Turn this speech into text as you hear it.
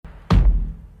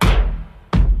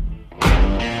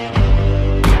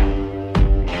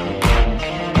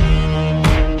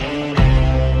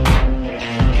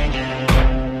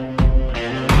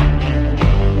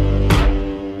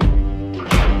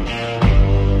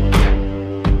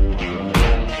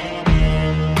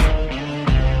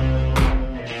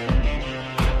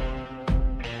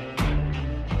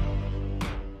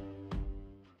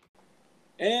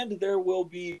there will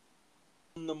be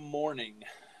in the morning.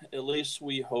 At least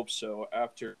we hope so.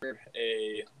 After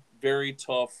a very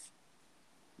tough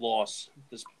loss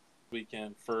this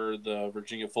weekend for the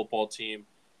Virginia football team.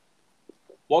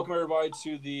 Welcome, everybody,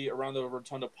 to the Around the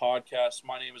Rotunda podcast.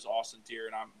 My name is Austin Deere,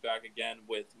 and I'm back again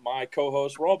with my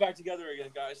co-host. We're all back together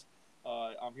again, guys.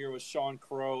 I'm here with Sean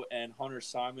Crow and Hunter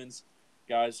Simons.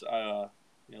 Guys,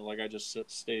 like I just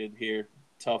stated here,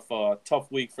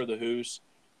 tough week for the Hoos.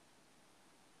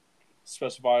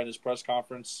 Specified in his press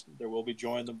conference, there will be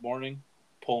joy in the morning.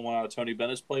 Pulling one out of Tony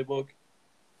Bennett's playbook.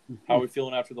 How are we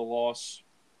feeling after the loss?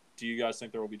 Do you guys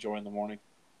think there will be joy in the morning?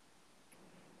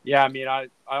 Yeah, I mean, I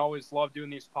always love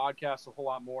doing these podcasts a whole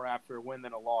lot more after a win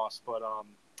than a loss. But,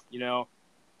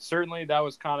 certainly that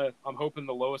was I'm hoping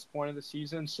the lowest point of the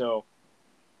season. So,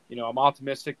 I'm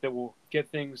optimistic that we'll get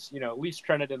things, at least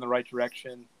trended in the right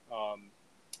direction.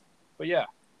 But, yeah.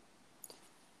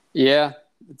 Yeah,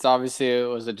 it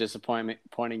was a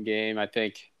disappointing game. I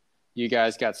think you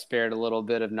guys got spared a little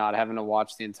bit of not having to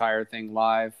watch the entire thing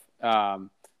live.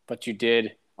 But you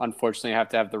did, unfortunately, have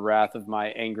to have the wrath of my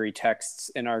angry texts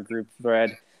in our group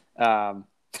thread.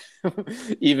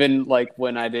 Even like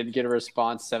when I did get a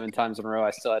response 7 times in a row,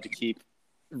 I still had to keep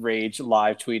rage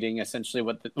live tweeting essentially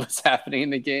what was happening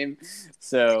in the game.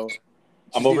 So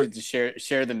I'm over to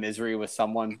share the misery with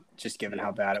someone, just given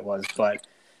how bad it was. But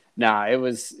nah, it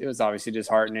was obviously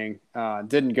disheartening.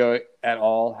 Didn't go at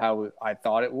all how I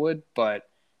thought it would, but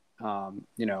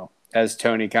as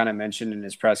Tony kind of mentioned in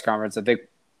his press conference, I think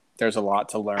there's a lot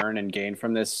to learn and gain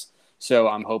from this. So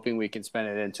I'm hoping we can spin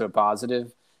it into a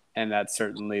positive, and that's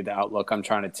certainly the outlook I'm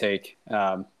trying to take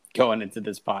going into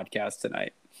this podcast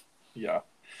tonight. Yeah.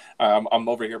 I'm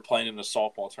over here playing in a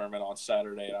softball tournament on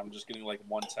Saturday, and I'm just getting like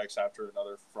one text after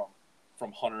another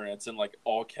from Hunter, and it's in like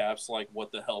all caps, like,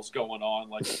 what the hell's going on?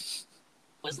 Like,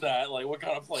 what's that? Like, what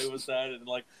kind of play was that? And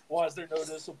like, why is there no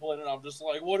discipline? And I'm just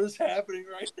like, what is happening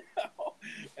right now?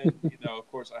 And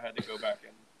of course, I had to go back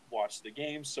and watch the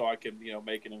game so I could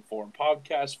make an informed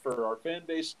podcast for our fan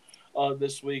base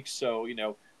this week. So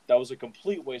that was a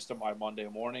complete waste of my Monday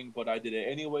morning, but I did it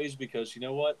anyways because you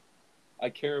know what, I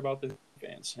care about the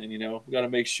fans, and we got to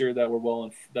make sure that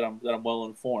I'm well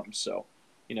informed. So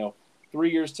 3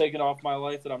 years taken off my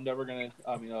life that I'm never gonna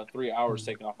 3 hours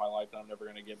taken off my life that I'm never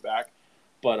gonna get back.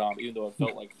 But even though it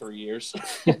felt like 3 years.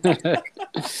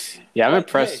 Yeah, I'm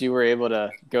impressed you were able to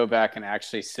go back and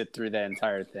actually sit through that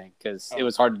entire thing because it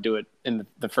was hard to do it in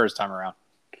the first time around.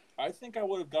 I think I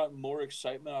would have gotten more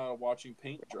excitement out of watching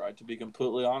paint dry, to be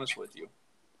completely honest with you.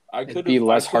 It'd be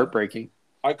less heartbreaking.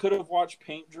 I could have watched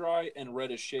paint dry and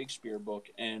read a Shakespeare book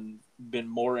and been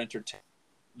more entertained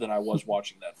than I was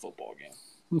watching that football game.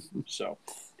 So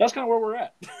that's kind of where we're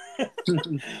at.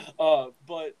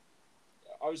 But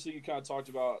obviously, you kind of talked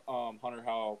about Hunter,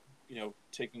 how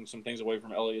taking some things away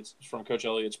from Coach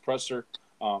Elliott's presser.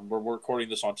 We're recording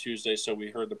this on Tuesday, so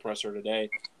we heard the presser today.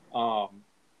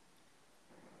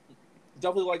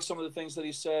 Definitely liked some of the things that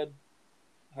he said.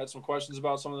 Had some questions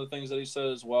about some of the things that he said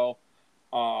as well.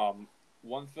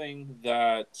 One thing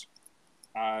that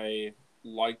I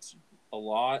liked a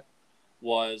lot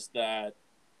was that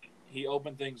he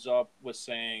opened things up with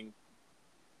saying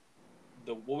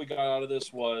what we got out of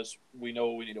this was we know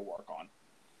what we need to work on.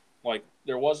 Like,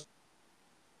 there was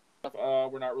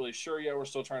we're not really sure yet. We're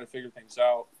still trying to figure things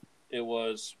out. It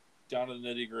was down to the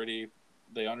nitty-gritty.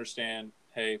 They understand,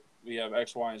 hey, we have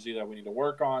X, Y, and Z that we need to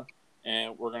work on,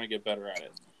 and we're going to get better at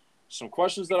it. Some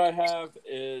questions that I have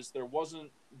is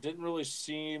didn't really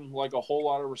seem like a whole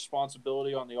lot of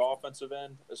responsibility on the offensive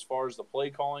end as far as the play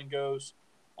calling goes.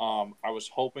 I was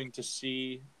hoping to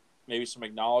see maybe some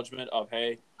acknowledgement of,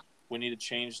 hey, we need to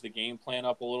change the game plan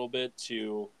up a little bit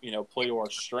to, play to our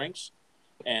strengths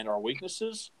and our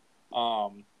weaknesses. I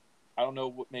don't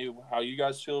know maybe how you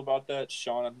guys feel about that,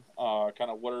 Sean. Kind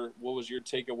of what was your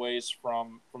takeaways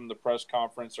from the press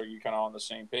conference? Are you kind of on the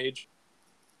same page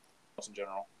in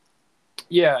general?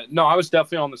 Yeah, no, I was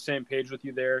definitely on the same page with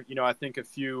you there. I think a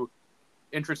few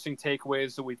interesting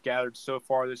takeaways that we've gathered so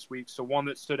far this week. So one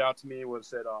that stood out to me was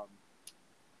that,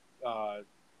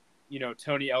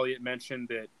 Tony Elliott mentioned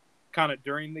that kind of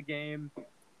during the game,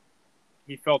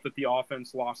 he felt that the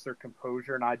offense lost their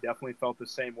composure, and I definitely felt the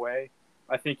same way.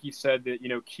 I think he said that,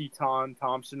 Keaton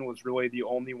Thompson was really the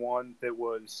only one that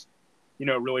was,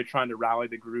 really trying to rally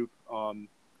the group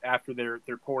after their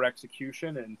poor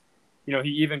execution. And, he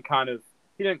even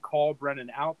he didn't call Brennan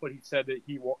out, but he said that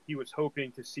he was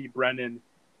hoping to see Brennan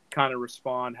kind of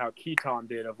respond how Keaton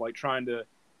did, of like trying to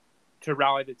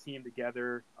rally the team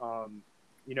together, and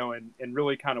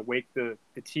really kind of wake the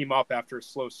team up after a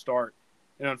slow start.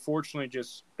 And unfortunately,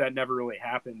 just that never really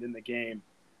happened in the game.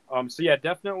 So yeah,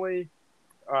 definitely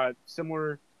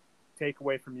similar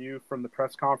takeaway from you from the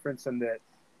press conference, and that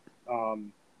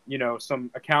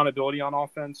some accountability on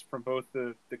offense from both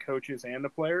the coaches and the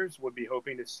players. Would be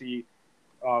hoping to see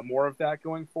more of that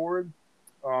going forward.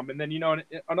 And then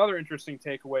another interesting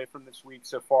takeaway from this week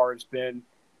so far has been,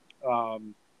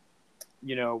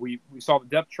 we saw the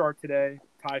depth chart today.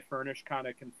 Ty Furnish kind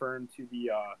of confirmed to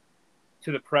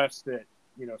the press that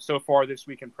so far this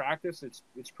week in practice,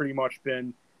 it's pretty much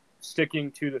been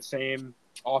sticking to the same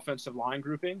offensive line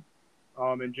grouping,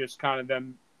 and just kind of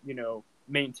them,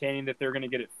 maintaining that they're going to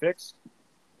get it fixed.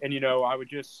 And, I would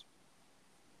just,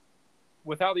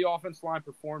 with how the offensive line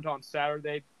performed on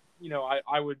Saturday,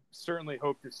 I would certainly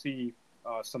hope to see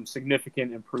some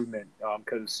significant improvement,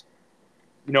 because,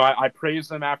 I praised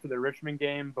them after the Richmond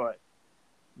game, but,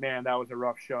 man, that was a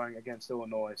rough showing against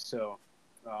Illinois. So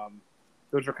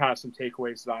those are kind of some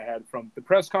takeaways that I had from the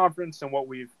press conference and what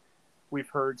we've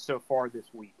heard so far this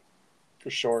week. For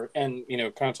sure. And,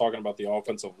 kind of talking about the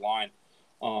offensive line,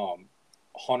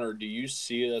 Hunter, do you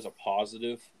see it as a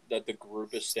positive that the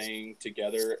group is staying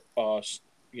together, as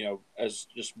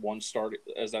just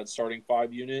as that starting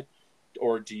 5 unit?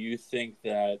 Or do you think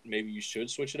that maybe you should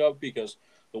switch it up? Because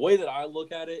the way that I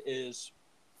look at it is,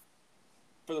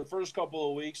 for the first couple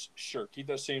of weeks, sure, keep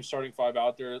that same starting 5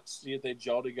 out there, see if they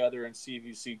gel together, and see if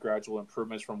you see gradual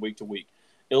improvements from week to week.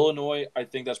 Illinois, I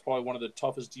think that's probably one of the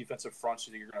toughest defensive fronts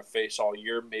that you're going to face all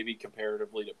year, maybe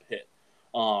comparatively to Pitt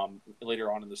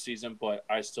later on in the season. But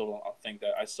I still think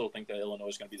that Illinois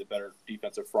is going to be the better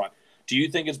defensive front. Do you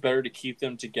think it's better to keep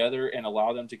them together and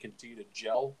allow them to continue to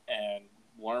gel and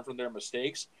learn from their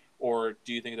mistakes, or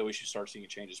do you think that we should start seeing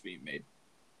changes being made?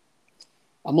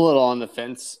 I'm a little on the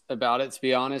fence about it, to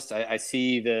be honest. I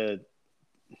can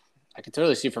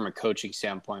totally see from a coaching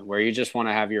standpoint where you just want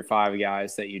to have your 5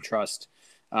 guys that you trust,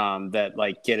 that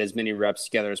like get as many reps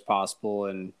together as possible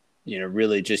and,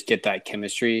 really just get that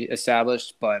chemistry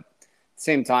established. But at the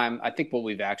same time, I think what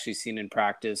we've actually seen in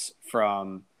practice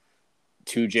from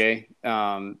 2J,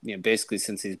 basically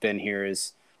since he's been here,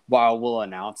 is while we'll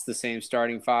announce the same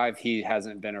starting 5, he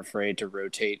hasn't been afraid to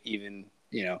rotate even,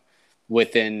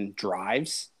 within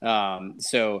drives.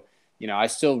 So, I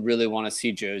still really want to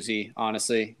see Josie,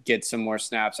 honestly, get some more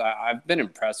snaps. I've been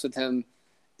impressed with him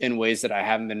in ways that I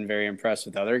haven't been very impressed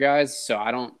with other guys. So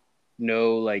I don't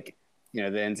know,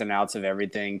 the ins and outs of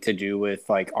everything to do with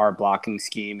our blocking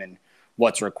scheme and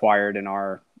what's required in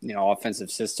our,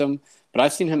 offensive system. But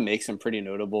I've seen him make some pretty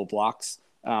notable blocks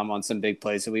on some big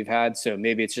plays that we've had. So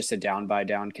maybe it's just a down by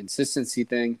down consistency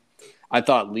thing. I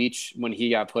thought Leach, when he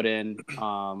got put in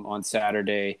on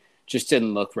Saturday, just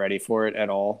didn't look ready for it at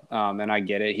all. And I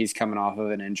get it. He's coming off of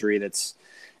an injury that's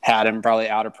had him probably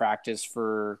out of practice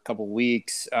for a couple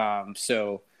weeks.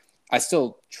 So I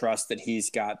still trust that he's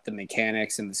got the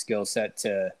mechanics and the skill set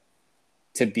to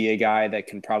be a guy that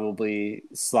can probably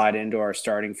slide into our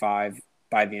starting 5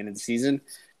 by the end of the season.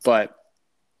 But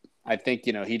I think,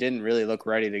 he didn't really look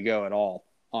ready to go at all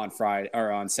on Friday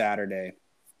or on Saturday.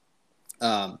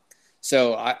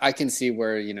 So I can see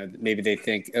where, maybe they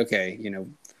think, okay,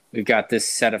 we've got this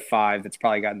set of 5 that's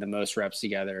probably gotten the most reps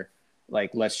together.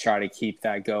 Let's try to keep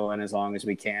that going as long as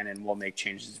we can, and we'll make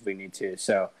changes if we need to.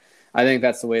 So I think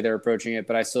that's the way they're approaching it,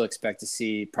 but I still expect to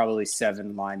see probably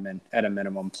 7 linemen at a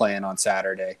minimum playing on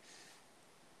Saturday.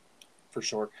 For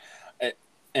sure.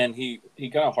 And he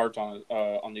kind of harped on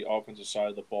the offensive side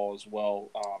of the ball as well.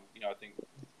 I think,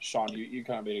 Sean, you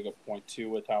kind of made a good point too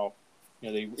with how,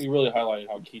 he really highlighted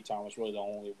how Keaton was really the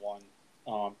only one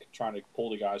trying to pull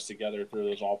the guys together through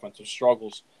those offensive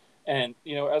struggles. And,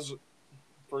 as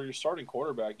for your starting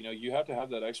quarterback, you have to have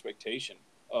that expectation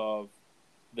of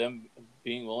them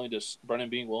Brennan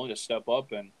being willing to step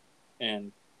up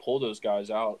and pull those guys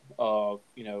out of,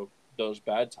 those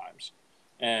bad times.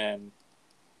 And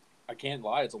I can't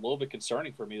lie, it's a little bit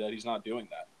concerning for me that he's not doing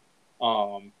that.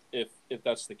 If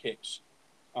that's the case.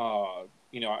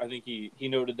 I think he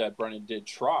noted that Brennan did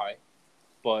try,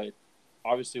 but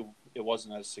obviously it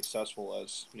wasn't as successful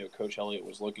as Coach Elliott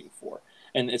was looking for.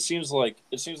 And it seems like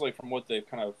from what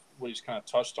he's kind of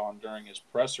touched on during his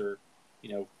presser,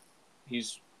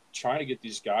 he's trying to get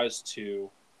these guys to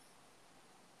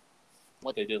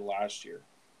what they did last year.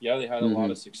 Yeah, they had a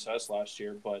lot of success last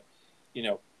year, but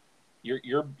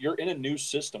you're in a new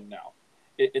system now.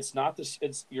 It's not this.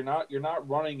 You're not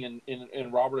running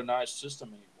in Robert and I's system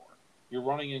anymore. You're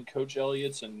running in Coach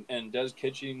Elliott's and Des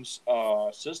Kitching's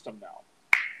system now.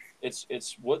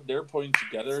 It's what they're putting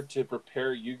together to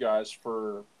prepare you guys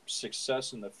for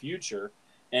success in the future.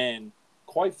 And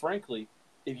quite frankly,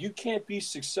 if you can't be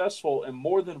successful in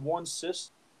more than one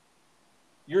system,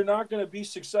 you're not going to be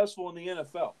successful in the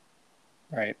NFL.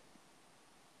 Right.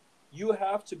 You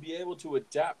have to be able to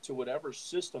adapt to whatever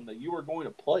system that you are going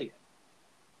to play in.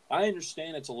 I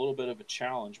understand it's a little bit of a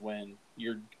challenge when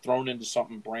you're thrown into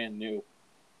something brand new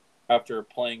after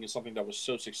playing in something that was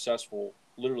so successful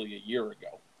literally a year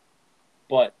ago.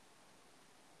 But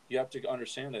you have to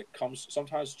understand that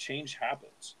sometimes change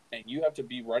happens, and you have to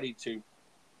be ready to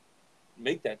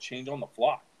make that change on the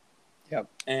fly. Yep.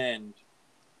 And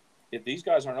if these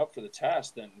guys aren't up for the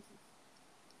task, then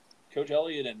Coach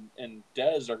Elliott and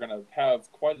Dez are going to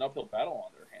have quite an uphill battle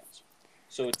on their hands.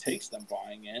 So it takes them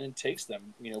buying in and takes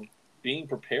them, being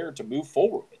prepared to move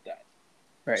forward with that.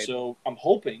 Right. So I'm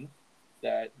hoping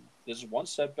that this is one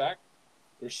setback.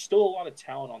 There's still a lot of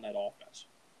talent on that offense.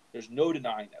 There's no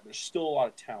denying that. There's still a lot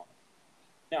of talent.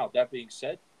 Now, that being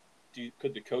said,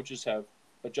 could the coaches have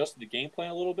adjusted the game plan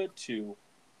a little bit to,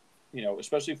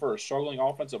 especially for a struggling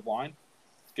offensive line,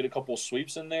 get a couple of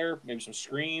sweeps in there, maybe some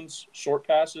screens, short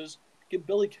passes, get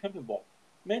Billy Kemp involved.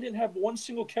 Man didn't have one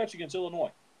single catch against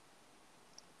Illinois.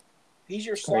 He's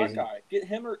your slot guy. Get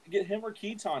him or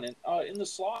Keaton in the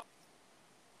slot.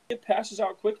 Get passes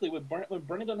out quickly when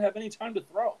Brennan doesn't have any time to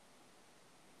throw.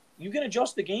 You can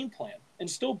adjust the game plan and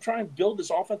still try and build this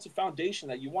offensive foundation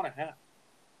that you want to have.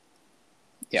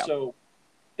 Yeah. So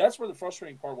that's where the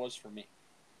frustrating part was for me.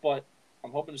 But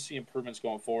I'm hoping to see improvements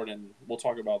going forward, and we'll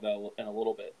talk about that in a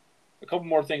little bit. A couple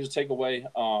more things to take away.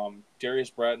 Darius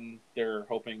Bratton, they're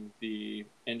hoping the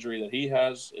injury that he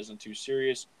has isn't too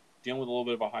serious. Dealing with a little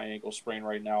bit of a high ankle sprain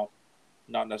right now.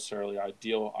 Not necessarily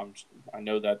ideal. I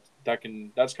know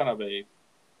that's kind of a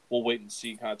we'll wait and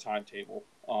see kind of timetable.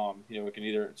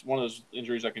 It's one of those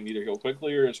injuries that can either go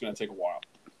quickly or it's going to take a while.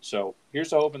 So here's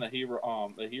to hoping that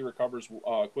he recovers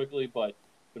quickly. But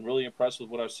been really impressed with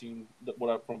what I've seen,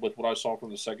 what I saw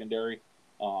from the secondary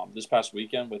this past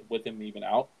weekend with him even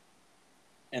out.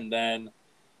 And then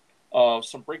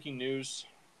some breaking news: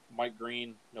 Mike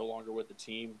Green no longer with the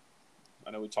team. I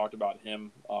know we talked about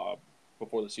him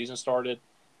before the season started,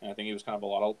 and I think he was kind of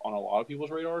on a lot of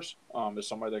people's radars as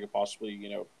somebody that could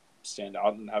possibly stand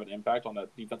out and have an impact on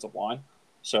that defensive line.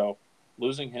 So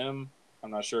losing him, I'm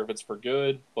not sure if it's for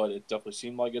good, but it definitely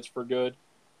seemed like it's for good.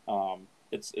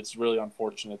 It's really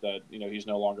unfortunate that he's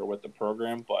no longer with the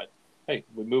program, but hey,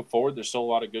 we move forward. There's still a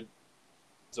lot of good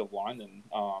of line, and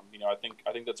I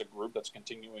think that's a group that's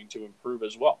continuing to improve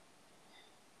as well.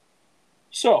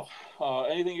 So,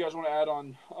 anything you guys want to add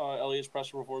on Elliott's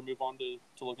presser before we move on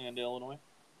to looking into Illinois?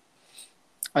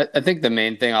 I think the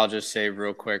main thing I'll just say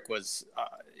real quick was,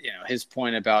 his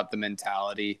point about the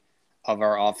mentality of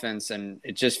our offense, and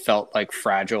it just felt like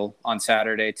fragile on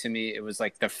Saturday to me. It was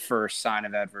like the first sign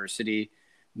of adversity.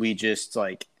 We just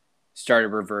started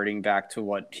reverting back to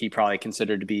what he probably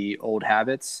considered to be old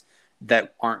habits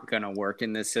that aren't going to work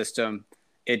in this system.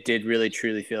 It did really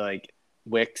truly feel like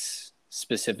Wicks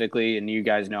specifically, and you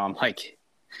guys know I'm like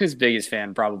his biggest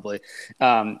fan probably.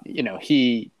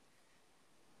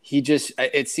 He just,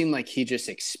 it seemed like he just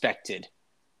expected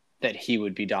that he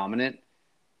would be dominant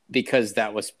because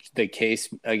that was the case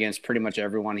against pretty much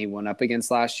everyone he went up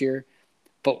against last year.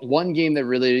 But one game that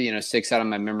really, sticks out in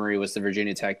my memory was the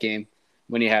Virginia Tech game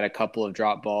when he had a couple of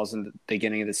drop balls in the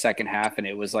beginning of the second half, and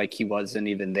it was like he wasn't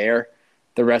even there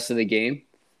the rest of the game.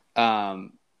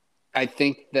 I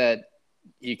think that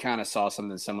you kind of saw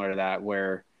something similar to that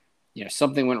where,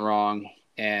 something went wrong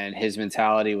and his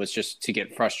mentality was just to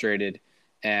get frustrated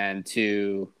and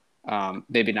to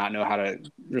maybe not know how to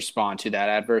respond to that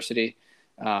adversity.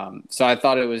 So I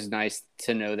thought it was nice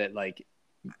to know that,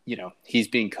 he's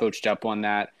being coached up on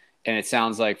that. And it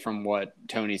sounds like from what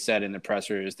Tony said in the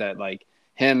pressers that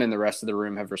him and the rest of the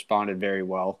room have responded very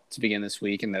well to begin this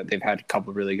week, and that they've had a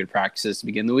couple of really good practices to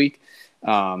begin the week.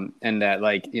 And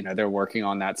that they're working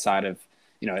on that side of,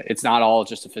 it's not all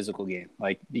just a physical game.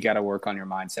 You got to work on your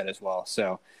mindset as well.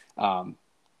 So I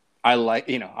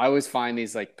always find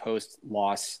these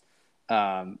post-loss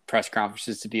press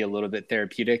conferences to be a little bit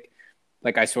therapeutic.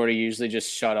 I sort of usually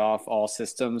just shut off all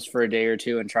systems for a day or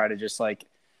two and try to just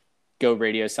go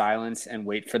radio silence and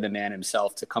wait for the man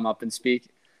himself to come up and speak.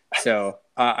 So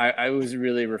I was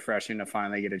really refreshing to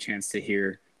finally get a chance to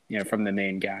hear, from the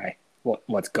main guy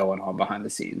what's going on behind the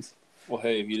scenes. Well,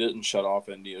 hey, if you didn't shut off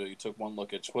and you took one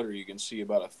look at Twitter, you can see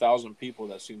about 1,000 people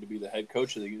that seem to be the head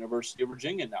coach of the University of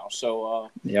Virginia now. So,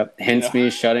 yep. Hence me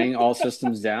shutting all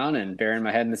systems down and burying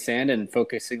my head in the sand and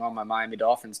focusing on my Miami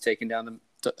Dolphins taking down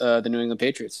the New England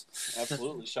Patriots.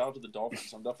 Absolutely, shout out to the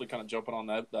Dolphins. I'm definitely kind of jumping on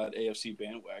that AFC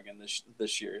bandwagon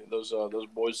this year. Those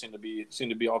boys seem to be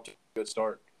off to a good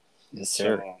start. Yes,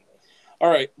 sir. So, all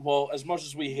right. Well, as much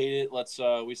as we hate it, let's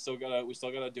we still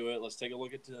gotta do it. Let's take a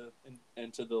look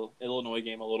into the Illinois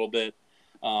game a little bit.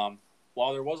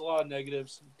 while there was a lot of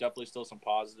negatives, definitely still some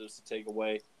positives to take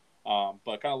away.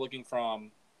 But kind of looking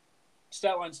from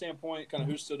stat line standpoint, kind of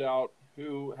who stood out,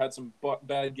 who had some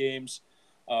bad games.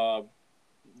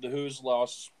 The Who's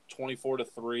lost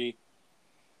 24-3.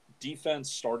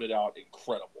 Defense started out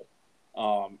incredible.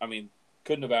 I mean,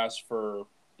 couldn't have asked for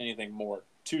anything more.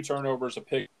 2 turnovers, a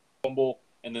pick, fumble,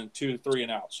 and then 2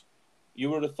 3-and-outs. You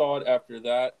would have thought after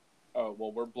that,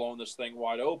 well, we're blowing this thing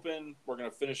wide open. We're going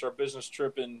to finish our business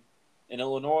trip in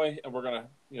Illinois, and we're going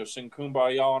to sing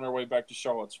Kumbaya on our way back to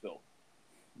Charlottesville.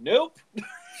 Nope.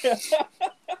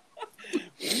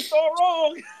 We thought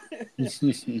wrong.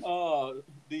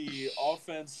 The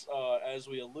offense, as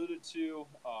we alluded to,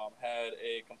 had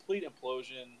a complete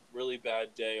implosion, really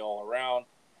bad day all around.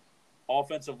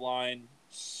 Offensive line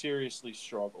seriously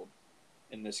struggled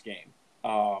in this game.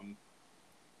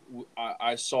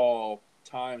 I saw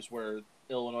times where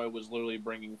Illinois was literally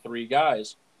bringing 3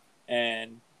 guys,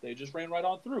 and they just ran right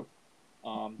on through.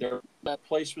 There that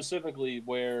play specifically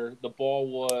where the ball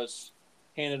was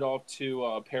handed off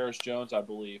to Paris Jones, I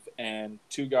believe, and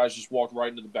 2 guys just walked right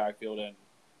into the backfield and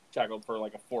tackled for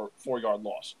like a 4-yard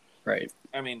loss. Right.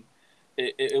 I mean,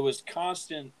 it was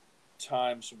constant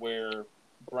times where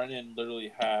Brennan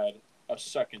literally had a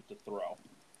second to throw,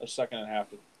 a second and a half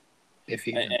to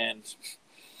throw. And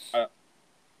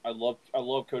I love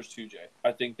Coach 2J.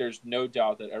 I think there's no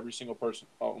doubt that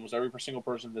almost every single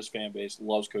person in this fan base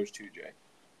loves Coach 2J.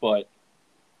 But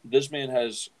this man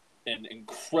has an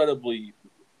incredibly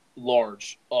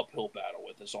large uphill battle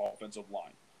with this offensive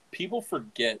line. People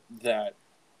forget that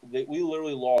we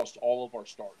literally lost all of our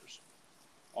starters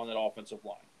on that offensive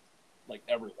line. Like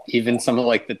everyone. Even some of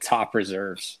like the top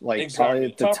reserves. Like exactly.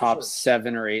 Probably the top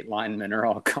 7 or 8 linemen are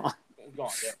all gone. Yeah.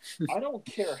 I don't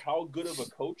care how good of a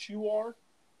coach you are.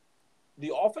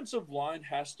 The offensive line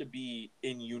has to be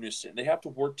in unison. They have to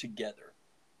work together.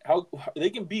 How they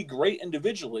can be great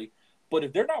individually, but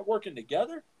if they're not working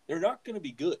together, they're not going to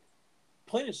be good.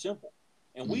 Plain and simple.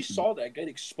 And we saw that get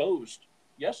exposed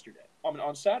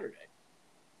on Saturday.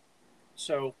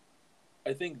 So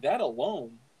I think that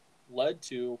alone led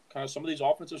to kind of some of these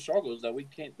offensive struggles that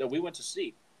we went to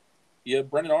see. You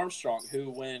have Brennan Armstrong, who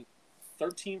went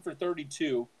 13 for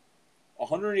 32,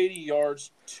 180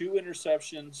 yards, 2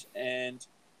 interceptions, and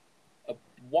a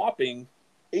whopping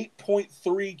 8.3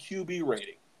 QB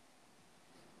rating.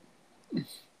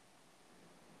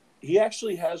 He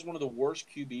actually has one of the worst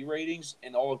QB ratings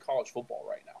in all of college football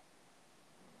right now.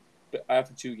 But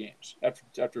after 2 games,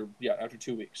 after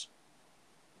 2 weeks,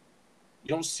 you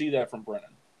don't see that from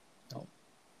Brennan. No.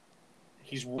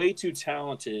 He's way too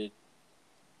talented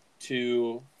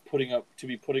to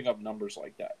be putting up numbers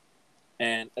like that.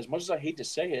 And as much as I hate to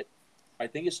say it, I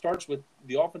think it starts with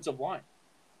the offensive line.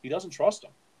 He doesn't trust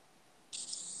them.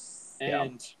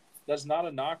 And that's not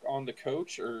a knock on the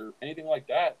coach or anything like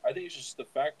that. I think it's just the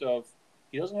fact of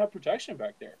he doesn't have protection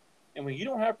back there. And when you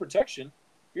don't have protection,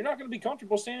 you're not going to be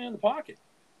comfortable standing in the pocket.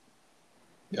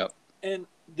 Yep. And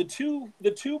the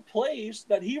two plays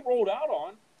that he rolled out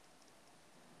on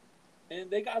and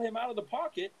they got him out of the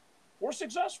pocket were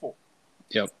successful.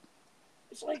 Yep.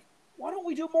 It's like, why don't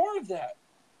we do more of that?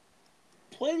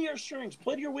 Play to your strengths.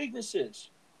 Play to your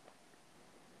weaknesses.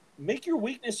 Make your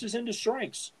weaknesses into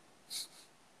strengths.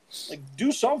 Like,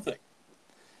 do something.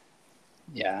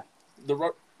 Yeah.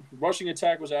 The rushing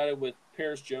attack was added with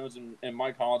Paris Jones and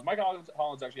Mike Hollins. Mike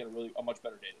Hollins actually had a much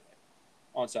better day today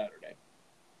on Saturday.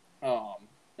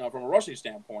 Now, from a rushing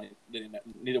standpoint,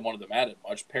 neither one of them added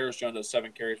much. Paris Jones had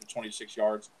 7 carries for 26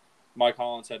 yards. Mike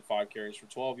Hollins had 5 carries for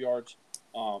 12 yards.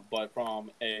 But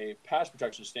from a pass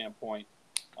protection standpoint,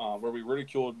 where we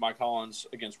ridiculed Mike Hollins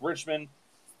against Richmond,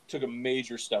 took a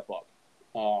major step up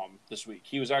this week.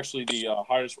 He was actually the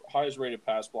highest rated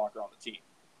pass blocker on the team,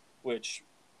 which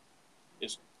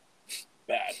is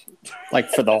bad. Like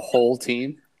for the whole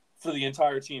team? For the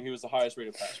entire team, he was the highest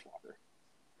rated pass blocker.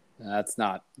 That's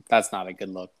not a good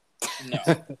look. No,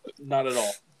 not at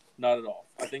all. Not at all.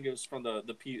 I think it was from the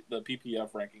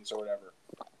PPF rankings or whatever.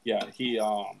 Yeah,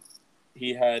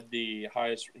 he had the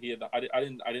highest. I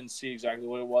didn't see exactly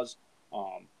what it was,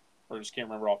 or just can't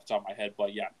remember off the top of my head.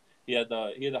 But yeah, he had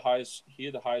the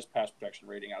highest pass protection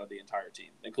rating out of the entire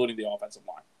team, including the offensive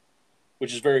line,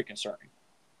 which is very concerning.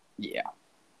 Yeah.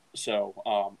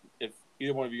 So if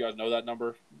either one of you guys know that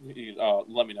number,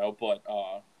 let me know. But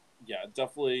yeah,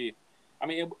 definitely. I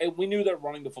mean, we knew that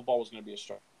running the football was going to be a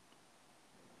struggle.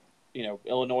 You know,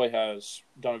 Illinois has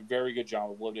done a very good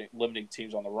job of limiting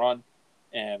teams on the run,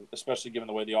 and especially given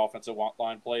the way the offensive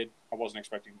line played, I wasn't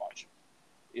expecting much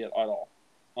at all.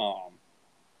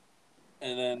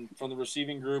 And then from the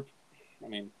receiving group, I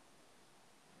mean,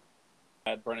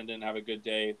 Brennan didn't have a good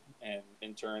day, and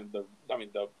in turn, the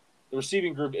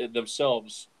receiving group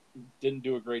themselves didn't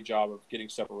do a great job of getting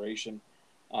separation.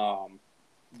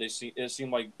 It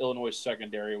seemed like Illinois'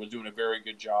 secondary was doing a very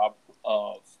good job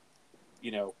of,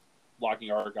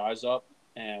 locking our guys up.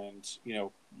 And,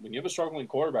 when you have a struggling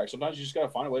quarterback, sometimes you just got to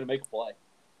find a way to make a play.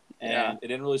 And It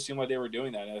didn't really seem like they were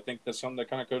doing that. And I think that's something that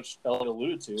kind of Coach Elliott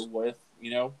alluded to with,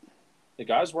 the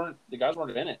guys weren't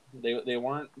in it. They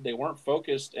weren't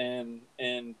focused and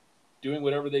doing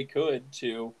whatever they could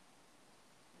to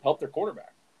help their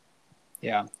quarterback.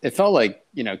 Yeah, it felt like,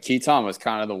 Keaton was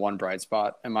kind of the one bright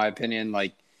spot, in my opinion.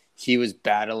 Like, he was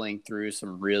battling through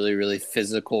some really, really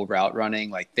physical route running.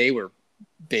 Like, they were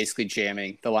basically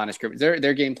jamming the line of scrimmage.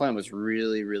 Their game plan was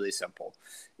really, really simple.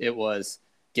 It was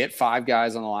get 5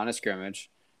 guys on the line of scrimmage,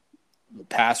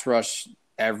 pass rush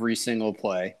every single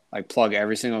play, like plug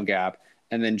every single gap,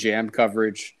 and then jam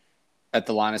coverage at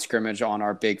the line of scrimmage on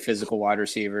our big physical wide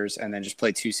receivers, and then just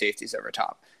play 2 safeties over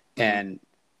top. Mm-hmm. And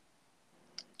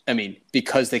I mean,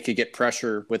 because they could get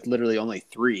pressure with literally only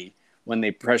 3, when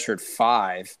they pressured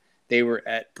 5, they were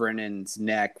at Brennan's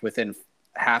neck within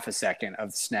half a second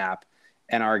of the snap,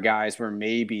 and our guys were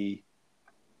maybe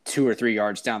 2 or 3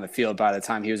 yards down the field by the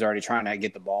time he was already trying to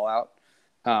get the ball out.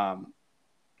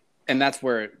 And that's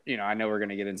where, I know we're going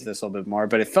to get into this a little bit more,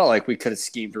 but it felt like we could have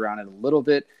schemed around it a little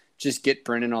bit, just get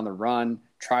Brennan on the run,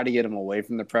 try to get him away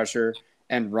from the pressure,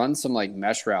 and run some like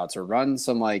mesh routes or run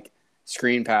some like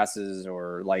screen passes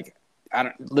or like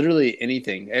literally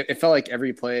anything. It felt like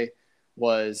every play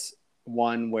was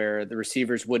one where the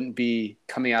receivers wouldn't be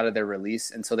coming out of their release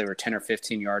until they were 10 or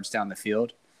 15 yards down the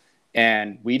field.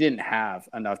 And we didn't have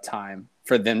enough time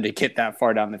for them to get that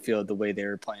far down the field the way they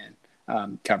were playing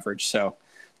coverage. So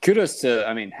kudos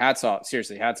to, hats off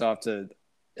to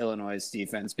Illinois'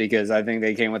 defense, because I think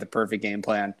they came with a perfect game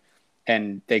plan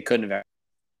and they couldn't have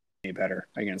any better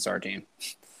against our team.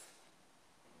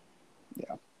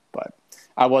 Yeah, but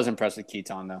I was impressed with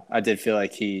Keaton, though. I did feel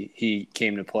like he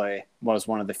came to play, was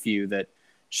one of the few that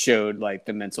showed like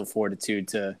the mental fortitude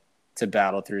to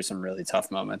battle through some really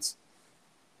tough moments.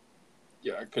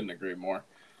 Yeah, I couldn't agree more.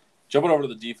 Jumping over to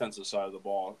the defensive side of the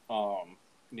ball,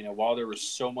 while there was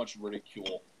so much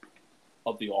ridicule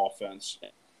of the offense,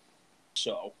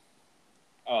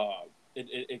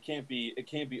 it can't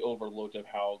be overlooked of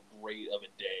how great of a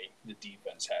day the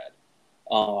defense had.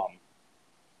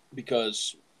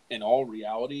 Because in all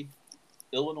reality,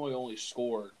 Illinois only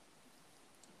scored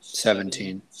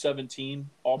 17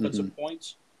 offensive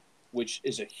points, which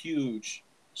is a huge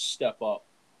step up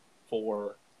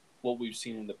for what we've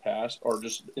seen in the past, or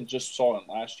just saw in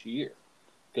last year.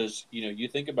 Because, you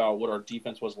think about what our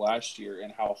defense was last year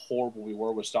and how horrible we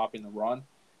were with stopping the run.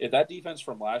 If that defense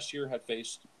from last year had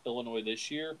faced Illinois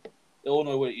this year,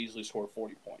 Illinois would have easily scored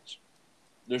 40 points.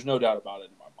 There's no doubt about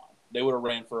it in my mind. They would have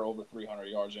ran for over 300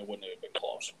 yards and it wouldn't have been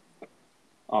close.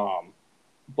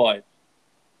 But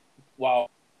while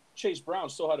Chase Brown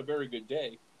still had a very good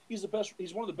day, he's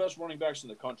one of the best running backs in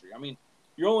the country.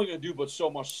 You're only going to do but so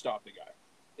much to stop the guy.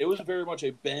 It was very much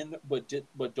a bend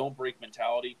but don't break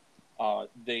mentality.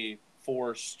 They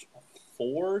forced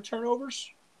 4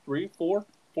 turnovers, 4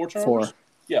 turnovers. 4.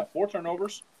 Yeah, 4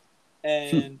 turnovers,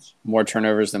 and more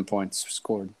turnovers than points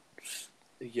scored.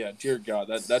 Yeah, dear God,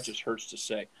 that just hurts to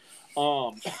say.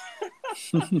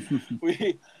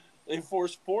 They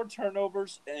forced 4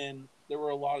 turnovers, and there were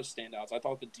a lot of standouts. I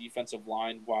thought the defensive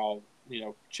line, while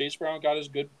Chase Brown got his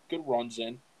good runs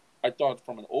in, I thought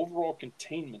from an overall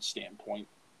containment standpoint,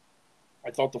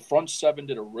 I thought the front 7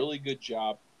 did a really good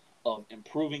job of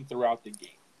improving throughout the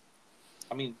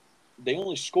game. They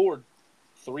only scored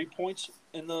 3 points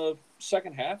in the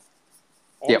second half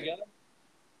altogether.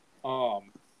 Yep.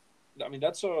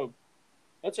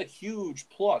 That's a huge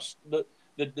plus. The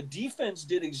defense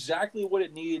did exactly what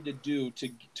it needed to do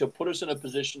to put us in a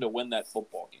position to win that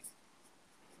football game.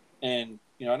 And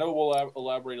I know we'll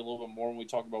elaborate a little bit more when we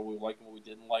talk about what we liked and what we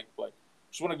didn't like, but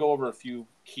just want to go over a few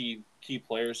key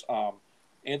players.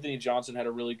 Anthony Johnson had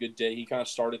a really good day. He kind of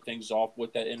started things off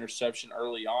with that interception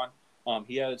early on.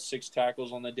 He had 6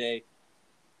 tackles on the day.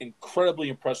 Incredibly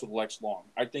impressed with Lex Long.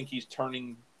 I think he's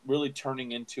really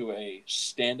turning into a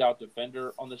standout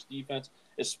defender on this defense,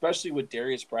 especially with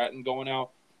Darius Bratton going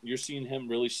out. You're seeing him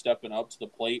really stepping up to the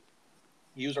plate.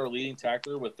 He was our leading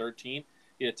tackler with 13.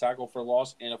 He had a tackle for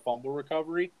loss and a fumble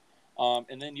recovery.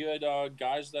 And then you had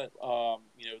guys that on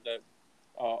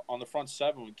the front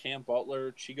 7 with Cam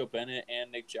Butler, Chico Bennett,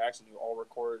 and Nick Jackson, who all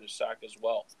recorded a sack as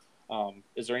well.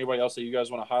 Is there anybody else that you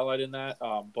guys want to highlight in that?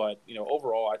 But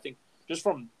overall, I think just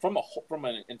from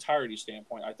an entirety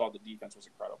standpoint, I thought the defense was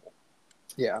incredible.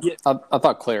 Yeah. Yeah. I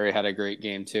thought Clary had a great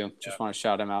game too. Just Yeah. want to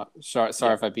shout him out. Sorry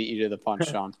if I beat you to the punch,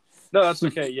 Sean. No, that's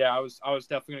okay. Yeah, I was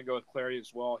definitely gonna go with Clary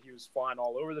as well. He was flying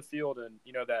all over the field, and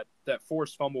that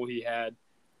forced fumble he had.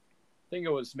 I think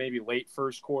it was maybe late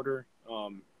first quarter.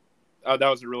 That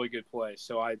was a really good play.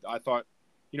 So I thought,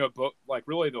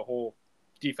 really the whole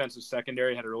defensive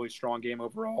secondary had a really strong game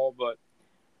overall, but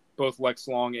both Lex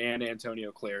Long and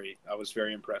Antonio Clary, I was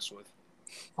very impressed with.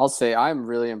 I'll say I'm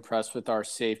really impressed with our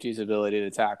safety's ability to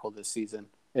tackle this season.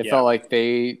 It felt like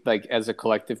they, as a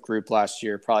collective group last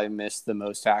year, probably missed the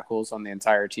most tackles on the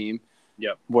entire team.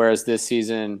 Yep. Whereas this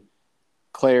season,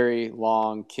 Clary,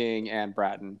 Long, King, and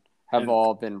Bratton have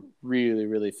all been really,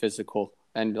 really physical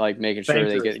and making sure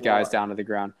they get guys down to the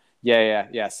ground. Yeah.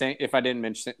 If I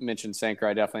didn't mention Sanker,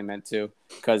 I definitely meant to,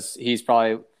 because he's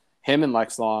probably him and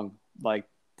Lex Long.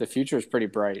 The future is pretty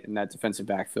bright in that defensive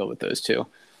backfield with those two.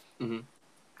 Mm-hmm.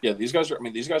 Yeah, these guys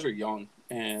are young,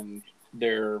 and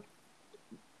they're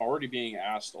already being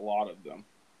asked a lot of them.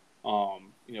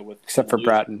 Except for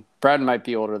Bratton. Bratton might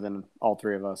be older than all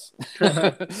three of us.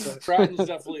 Bratton's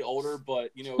definitely older,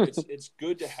 but it's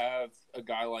good to have a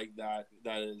guy like that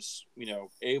is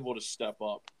able to step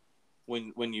up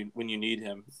when you need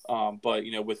him. But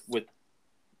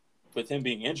with him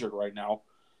being injured right now,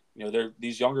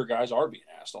 these younger guys are being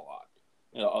asked a lot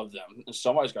of them, and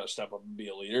somebody's got to step up and be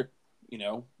a leader.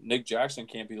 Nick Jackson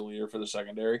can't be the leader for the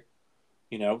secondary.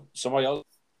 Somebody else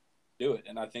do it.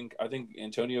 And I think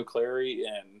Antonio Clary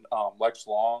and Lex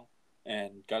Long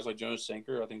and guys like Jonas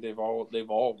Sanker, I think they've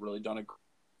all really done a great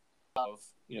job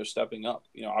of stepping up.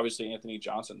 Obviously Anthony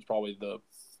Johnson's probably the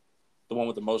one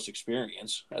with the most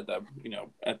experience at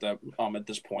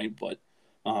this point. But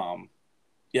I'm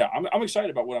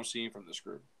excited about what I'm seeing from this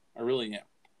group. I really am.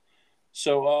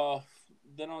 So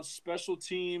then on special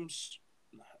teams,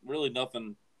 really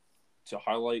nothing to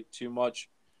highlight too much.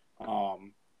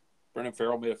 Brendan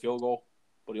Farrell made a field goal,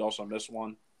 but he also missed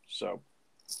one. So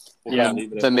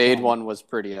the made one was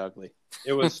pretty ugly.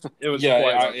 It was it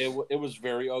was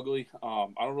very ugly. I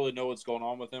don't really know what's going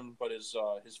on with him, but his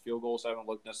field goals haven't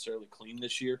looked necessarily clean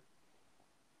this year.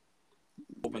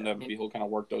 Hoping that maybe he'll kind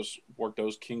of work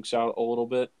those kinks out a little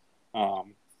bit.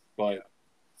 But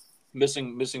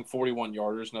missing 41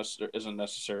 yarders isn't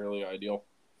necessarily ideal.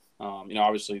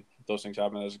 Obviously those things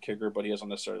happen as a kicker, but he hasn't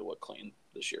necessarily looked clean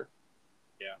this year.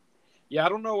 Yeah, I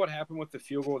don't know what happened with the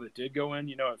field goal that did go in.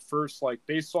 At first,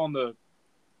 based on the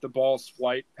ball's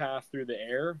flight path through the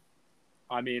air,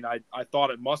 I thought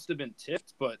it must have been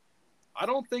tipped, but I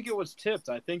don't think it was tipped.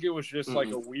 I think it was just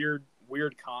a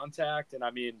weird contact, and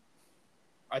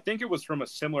I think it was from a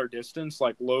similar distance,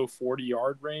 low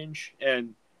 40-yard range,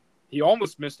 and he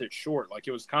almost missed it short.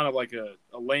 It was kind of like a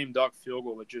lame duck field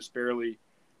goal that just barely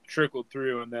trickled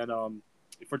through. And then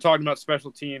if we're talking about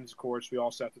special teams, of course, we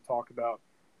also have to talk about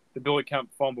the Billy Kemp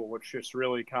fumble, which just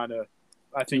really kind of,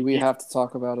 I think. Do we have to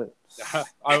talk about it?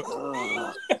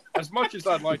 As much as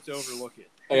I'd like to overlook it.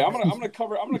 Hey, I'm gonna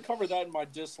cover that in my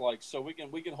dislikes, so we can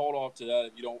hold off to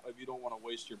that if you don't want to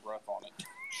waste your breath on it.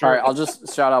 Sure. All right, I'll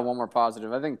just shout out one more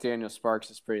positive. I think Daniel Sparks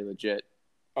is pretty legit,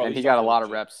 and he got a lot of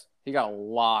reps. He got a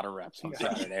lot of reps on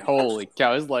Saturday. Holy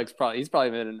cow, his legs he's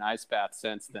probably been in an ice bath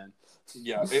since then.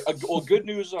 Yeah. Well, good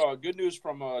news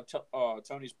from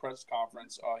Tony's press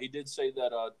conference. He did say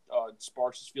that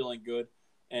Sparks is feeling good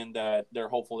and that they're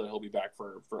hopeful that he'll be back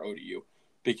for ODU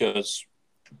because,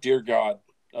 dear God,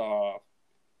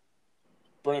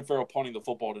 Brendan Farrell punting the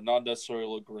football did not necessarily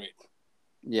look great.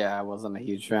 Yeah, I wasn't a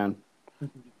huge fan.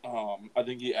 I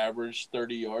think he averaged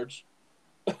 30 yards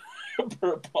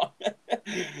per punt.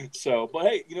 So, but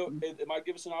hey, it might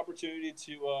give us an opportunity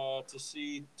to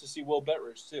see Will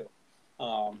Bettridge too.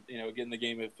 Get in the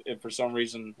game if for some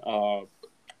reason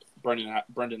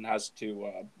Brendan has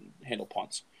to handle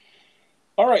punts.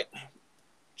 All right,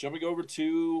 jumping over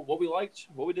to what we liked,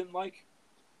 what we didn't like.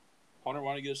 Hunter,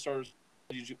 why don't you get started?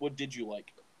 What did you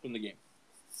like in the game?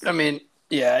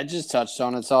 I just touched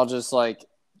on it, so I'll just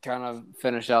kind of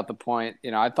finish out the point.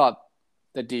 I thought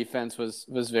the defense was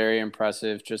very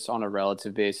impressive just on a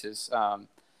relative basis.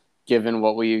 Given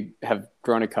what we have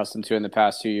grown accustomed to in the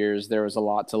past 2 years, there was a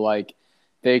lot to like.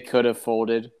 They could have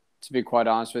folded, to be quite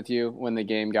honest with you, when the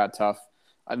game got tough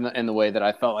in the way that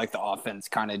I felt like the offense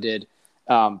kind of did.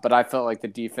 But I felt like the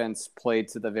defense played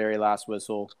to the very last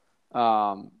whistle.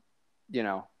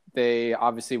 They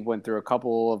obviously went through a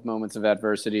couple of moments of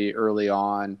adversity early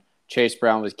on. Chase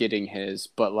Brown was getting his,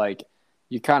 but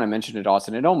you kind of mentioned it,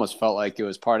 Austin. It almost felt like it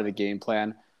was part of the game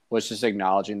plan, was just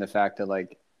acknowledging the fact that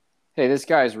hey, this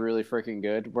guy is really freaking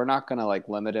good. We're not going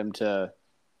to limit him to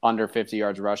under 50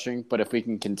 yards rushing, but if we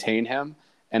can contain him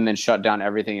and then shut down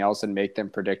everything else and make them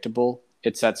predictable,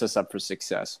 it sets us up for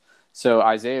success. So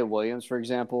Isaiah Williams, for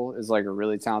example, is like a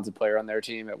really talented player on their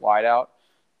team at wideout,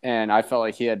 and I felt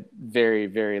like he had very,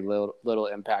 very little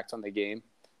impact on the game,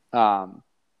 and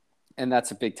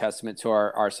that's a big testament to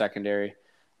our secondary.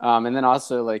 And then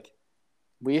also like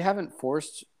we haven't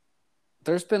forced.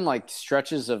 There's been like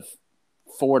stretches of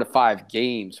 4 to 5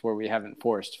 games where we haven't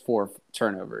forced 4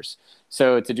 turnovers.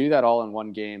 So to do that all in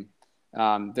one game,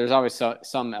 there's always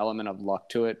some element of luck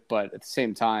to it, but at the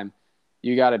same time,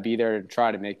 you got to be there to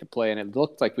try to make the play. And it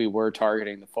looked like we were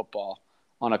targeting the football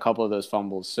on a couple of those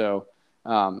fumbles. So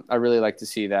I really like to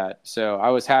see that. So I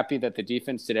was happy that the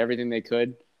defense did everything they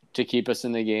could to keep us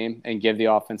in the game and give the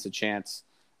offense a chance.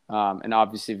 And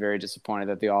obviously very disappointed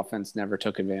that the offense never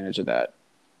took advantage of that.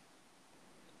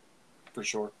 For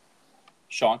sure.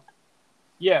 Sean?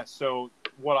 Yeah, so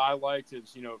what I liked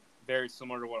is, very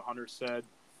similar to what Hunter said.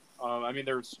 I mean,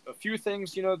 there's a few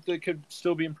things, that could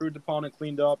still be improved upon and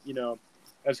cleaned up.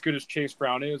 As good as Chase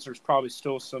Brown is, there's probably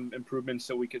still some improvements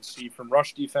that we could see from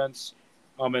rush defense.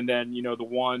 And then, the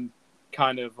one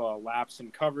kind of lapse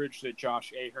in coverage that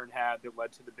Josh Ahern had that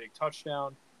led to the big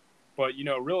touchdown. But,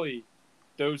 really,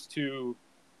 those two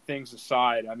things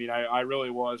aside, I mean, I really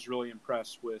was really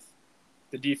impressed with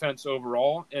the defense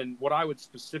overall. And what I would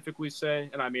specifically say,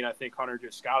 and I mean, I think Hunter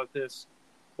just got at this,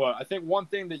 but I think one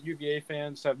thing that UVA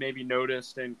fans have maybe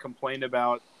noticed and complained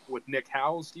about with Nick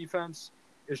Howell's defense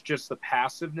is just the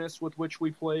passiveness with which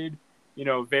we played.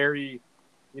 Very,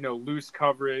 loose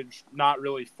coverage, not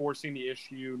really forcing the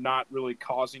issue, not really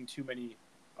causing too many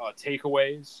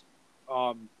takeaways.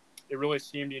 It really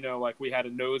seemed, like we had a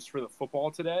nose for the football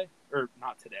today, or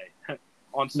not today,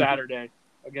 on Saturday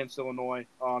against Illinois.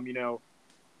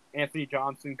 Anthony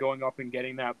Johnson going up and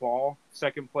getting that ball,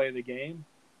 second play of the game,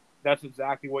 that's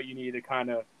exactly what you need to kind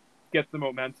of get the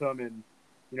momentum and,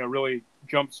 really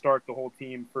jumpstart the whole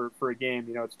team for a game.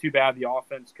 It's too bad the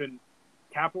offense couldn't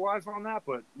capitalize on that,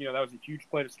 but, that was a huge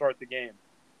play to start the game.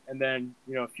 And then,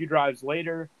 a few drives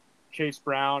later, Chase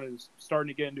Brown is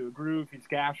starting to get into a groove. He's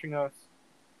gashing us.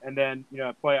 And then,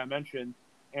 a play I mentioned,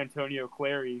 Antonio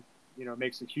Clary,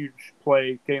 makes a huge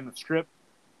play, getting the strip,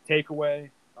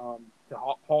 takeaway, to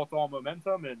halt all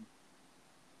momentum, and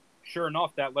sure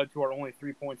enough, that led to our only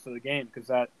 3 points of the game because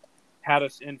that had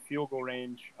us in field goal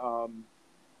range.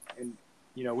 And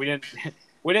we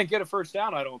didn't get a first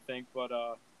down, I don't think, but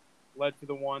led to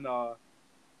the one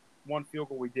field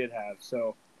goal we did have.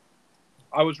 So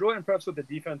I was really impressed with the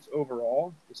defense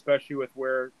overall, especially with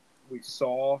where we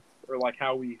saw or like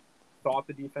how we thought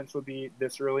the defense would be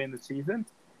this early in the season.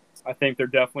 I think they're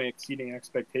definitely exceeding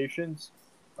expectations.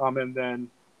 And then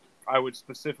I would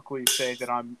specifically say that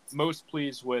I'm most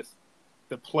pleased with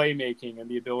the playmaking and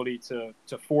the ability to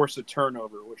force a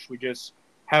turnover, which we just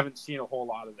haven't seen a whole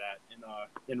lot of that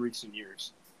in recent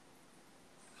years.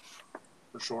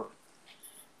 For sure.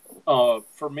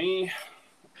 For me,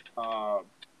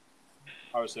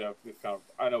 obviously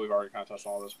I know we've already kind of touched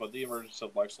on all this, but the emergence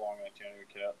of Lex Long and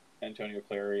Antonio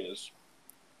Clary is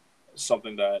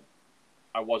something that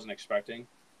I wasn't expecting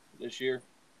this year.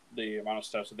 The amount of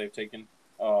steps that they've taken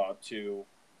to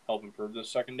help improve this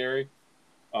secondary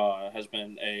has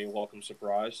been a welcome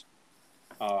surprise.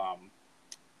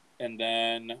 And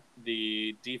then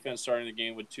the defense starting the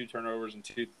game with 2 turnovers and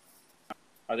 2.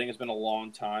 I think it's been a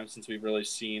long time since we've really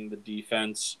seen the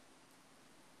defense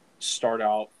start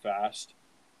out fast.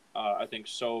 I think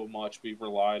so much we've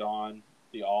relied on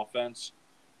the offense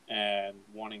and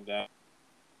wanting them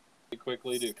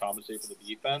quickly to compensate for the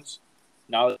defense.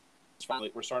 Now that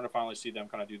we're starting to finally see them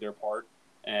kind of do their part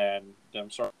and them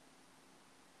start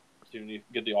to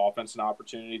give the offense an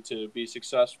opportunity to be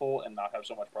successful and not have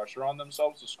so much pressure on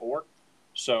themselves to score.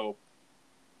 So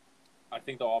I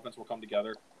think the offense will come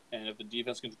together, and if the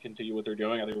defense can continue what they're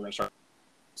doing, I think we're going to start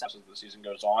as the season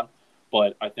goes on.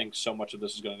 But I think so much of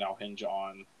this is going to now hinge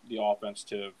on the offense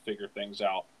to figure things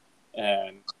out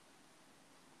and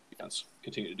defense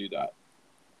continue to do that.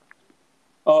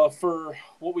 For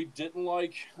what we didn't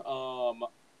like,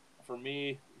 for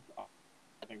me,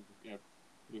 I think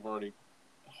we've already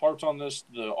harped on this.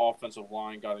 The offensive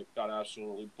line got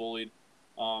absolutely bullied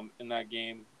in that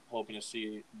game. Hoping to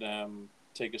see them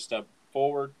take a step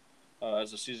forward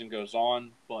as the season goes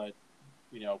on, but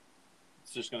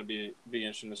it's just going to be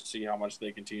interesting to see how much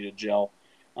they continue to gel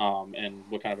and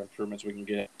what kind of improvements we can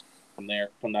get from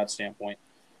that standpoint.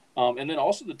 And then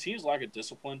also the team's lack of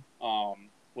discipline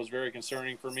was very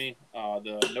concerning for me.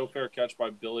 The no fair catch by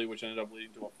Billy, which ended up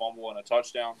leading to a fumble and a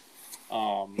touchdown.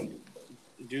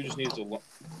 Dude just needs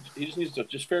to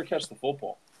just fair catch the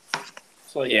football.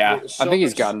 So I think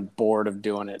he's gotten bored of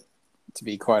doing it, to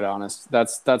be quite honest.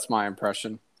 That's my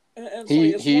impression. And it's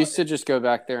like He used to just go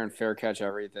back there and fair catch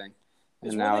everything,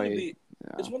 and now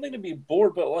it's one thing to be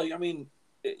bored, but like I mean,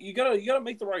 you gotta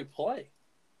make the right play.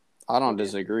 I don't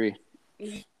disagree.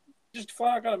 You just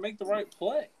flat out gotta make the right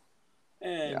play,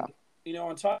 and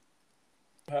on top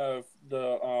have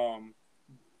the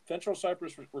Central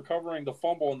Cyprus recovering the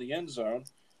fumble in the end zone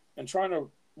and trying to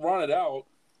run it out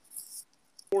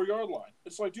 4-yard line.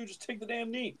 It's like, dude, just take the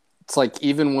damn knee. It's like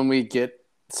even when we get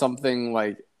something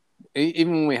like,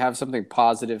 even when we have something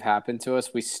positive happen to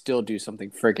us, we still do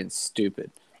something freaking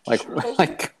stupid. Like,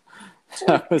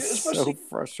 that was so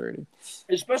frustrating.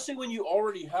 Especially when you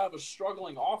already have a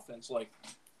struggling offense. Like,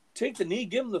 take the knee,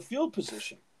 give them the field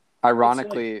position.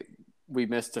 Ironically, we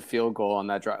missed a field goal on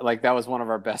that drive. Like, that was one of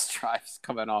our best drives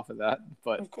coming off of that.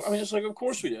 But it's like, of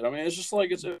course we did. I mean, it's just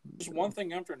like it's one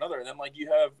thing after another, and then like you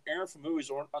have Aaron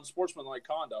Famuyi's unsportsmanlike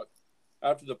conduct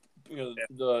after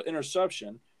the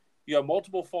interception. You have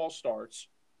multiple false starts.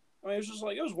 I mean,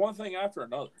 it was one thing after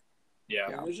another. Yeah,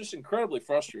 it was just incredibly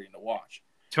frustrating to watch.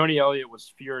 Tony Elliott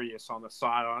was furious on the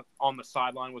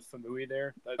sideline with Famuyi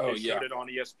there. They showed it on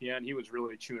ESPN. He was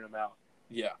really chewing him out.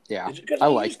 Yeah. I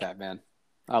like that, man.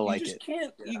 I like it.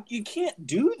 You can't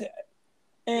do that.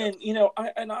 And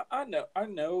I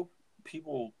know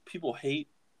people hate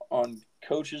on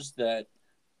coaches that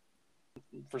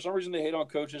for some reason they hate on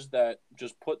coaches that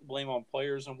just put blame on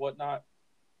players and whatnot.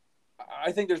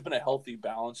 I think there's been a healthy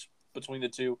balance between the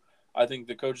two. I think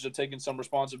the coaches have taken some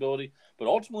responsibility, but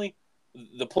ultimately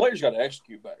the players got to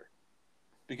execute better.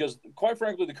 Because quite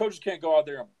frankly, the coaches can't go out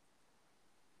there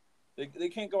and they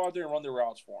can't go out there and run their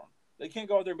routes for them. They can't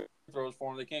go out there and make throws for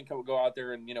them. They can't go out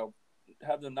there and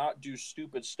have them not do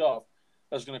stupid stuff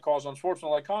that's going to cause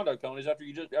unsportsmanlike conduct penalties after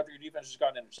your defense has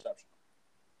got an interception.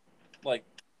 Like,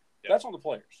 that's on the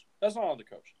players. That's not on the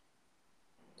coach.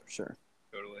 Sure.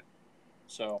 Totally.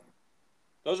 So,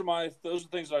 those are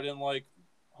things that I didn't like,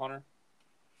 Hunter.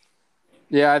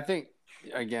 Yeah, I think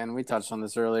again we touched on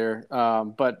this earlier,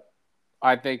 but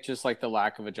I think just like the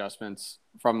lack of adjustments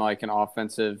from like an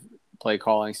offensive play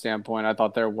calling standpoint, I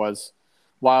thought there was,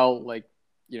 while like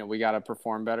we got to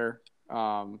perform better.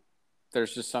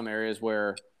 There's just some areas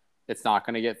where it's not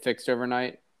going to get fixed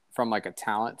overnight from like a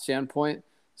talent standpoint.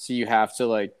 So you have to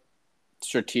like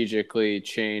strategically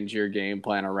change your game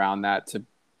plan around that to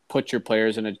put your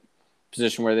players in a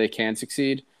position where they can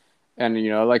succeed. And,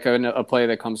 like a play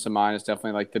that comes to mind is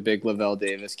definitely like the big Lavelle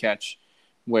Davis catch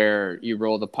where you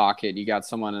roll the pocket, you got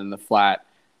someone in the flat,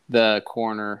 the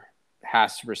corner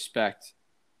has to respect,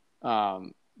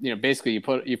 basically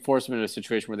you force them into a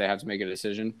situation where they have to make a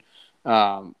decision.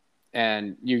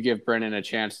 And you give Brennan a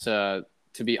chance to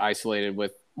be isolated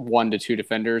with 1 to 2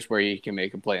 defenders where he can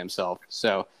make a play himself.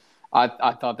 So I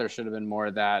thought there should have been more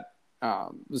of that.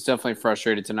 Was definitely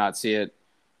frustrated to not see it,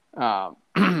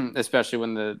 especially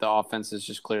when the offense is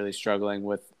just clearly struggling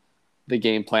with the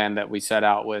game plan that we set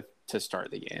out with to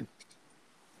start the game.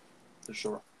 For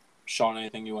sure. Sean,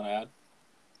 anything you want to add?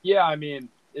 Yeah, I mean,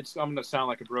 I'm going to sound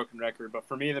like a broken record, but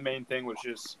for me, the main thing was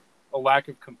just a lack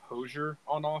of composure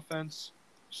on offense.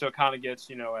 So it kind of gets,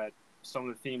 at some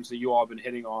of the themes that you all have been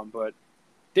hitting on, but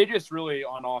they just really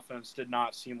on offense did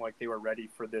not seem like they were ready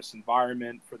for this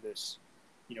environment, for this,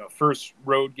 first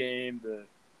road game,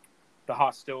 the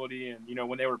hostility, and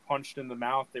when they were punched in the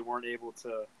mouth, they weren't able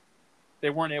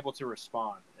to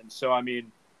respond. And so, I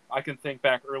mean, I can think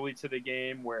back early to the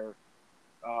game where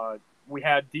we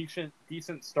had decent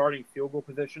starting field goal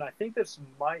position. I think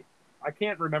I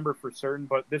can't remember for certain,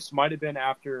 but this might have been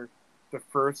after the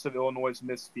first of Illinois'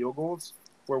 missed field goals,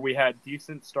 where we had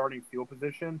decent starting field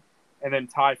position, and then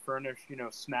Ty Furnish,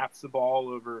 snaps the ball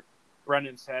over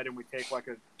Brennan's head, and we take like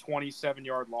a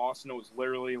 27-yard loss, and it was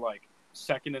literally like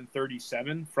 2nd and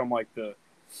 37 from like the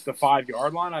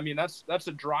 5-yard line. I mean, that's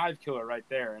a drive killer right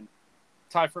there. And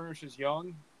Ty Furnish is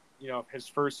young, his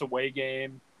first away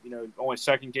game, only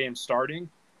second game starting,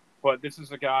 but this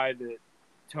is a guy that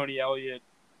Tony Elliott,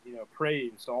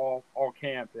 praised all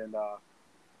camp, and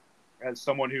as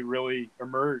someone who really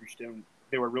emerged and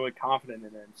they were really confident in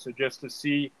him. So just to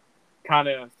see kind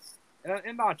of,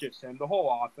 and not just him, the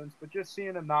whole offense, but just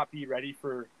seeing him not be ready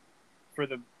for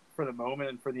the moment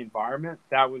and for the environment,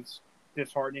 that was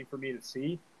disheartening for me to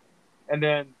see. And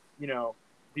then,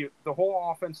 the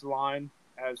whole offensive line,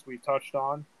 as we touched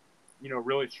on,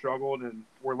 really struggled, and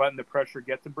we're letting the pressure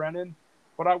get to Brennan.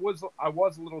 But I was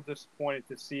a little disappointed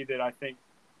to see that. I think,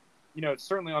 it's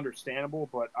certainly understandable,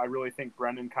 but I really think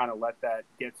Brennan kind of let that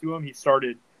get to him. He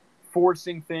started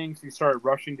forcing things. He started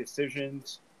rushing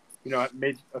decisions.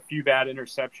 Made a few bad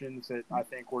interceptions that I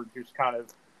think were just kind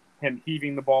of him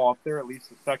heaving the ball up there. At least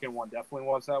the second one definitely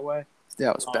was that way.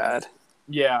 Yeah, it was bad.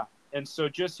 Yeah. And so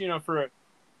just, for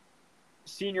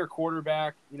senior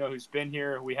quarterback, who's been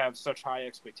here, we have such high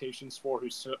expectations for,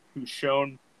 who's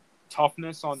shown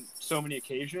toughness on so many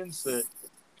occasions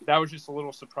that was just a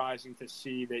little surprising to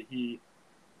see that he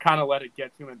kind of let it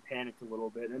get to him and panicked a little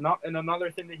bit. And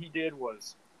another thing that he did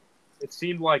was, it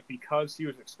seemed like because he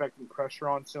was expecting pressure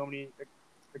on so many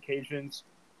occasions,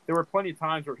 there were plenty of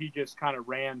times where he just kind of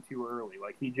ran too early.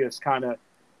 Like he just kind of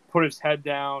put his head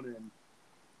down and,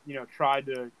 tried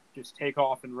to just take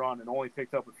off and run and only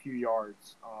picked up a few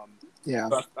yards.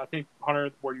 But I think,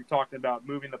 Hunter, where you're talking about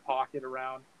moving the pocket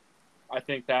around, I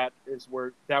think that is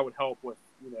where that would help with,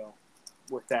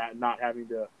 with that and not having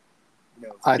to,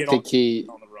 I get think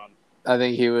on the run. I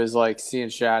think he was like seeing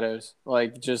shadows,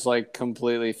 like just like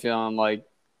completely feeling like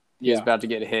he was about to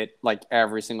get hit like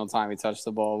every single time he touched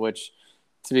the ball, which,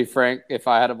 to be frank, if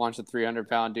I had a bunch of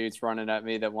 300-pound dudes running at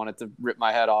me that wanted to rip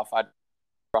my head off, I'd be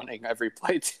running every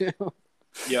play too.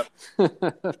 Yep.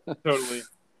 Totally.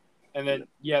 And then,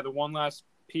 the one last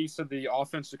piece of the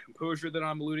offensive composure that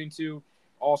I'm alluding to,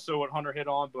 also what Hunter hit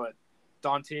on, but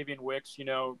Dontavian Wicks,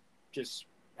 just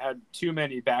had too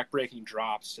many backbreaking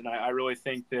drops. And I really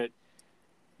think that,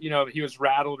 he was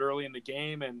rattled early in the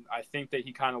game, and I think that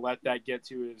he kind of let that get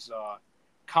to his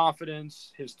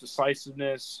confidence, his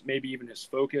decisiveness, maybe even his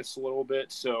focus a little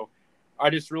bit. So I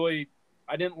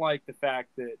didn't like the fact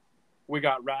that we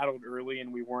got rattled early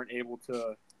and we weren't able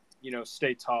to,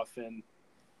 stay tough and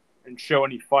show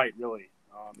any fight really,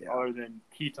 other than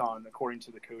Keaton, according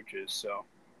to the coaches. So,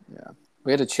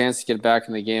 we had a chance to get back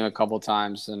in the game a couple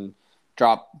times and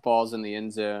drop balls in the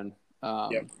end zone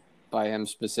by him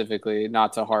specifically,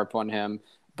 not to harp on him.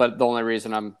 But the only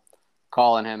reason I'm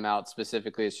calling him out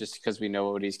specifically is just because we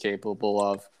know what he's capable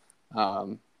of.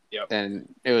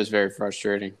 And it was very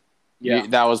frustrating. Yeah,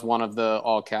 that was one of the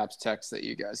all caps texts that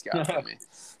you guys got from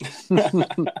me.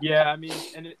 Yeah, I mean,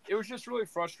 and it was just really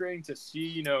frustrating to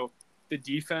see, the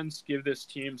defense give this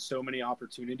team so many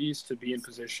opportunities to be in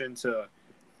position to,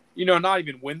 not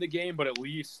even win the game, but at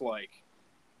least like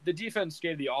the defense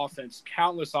gave the offense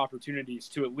countless opportunities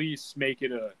to at least make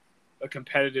it a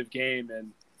competitive game.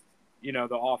 And, the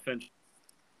offense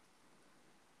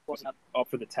wasn't up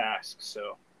for the task.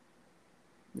 So,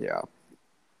 yeah.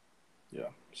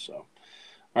 So,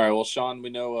 all right. Well, Sean, we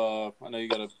know. I know you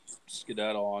got to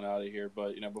skedaddle on out of here,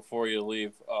 but before you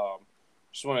leave,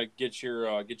 just want to get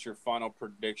your final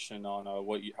prediction on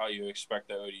how you expect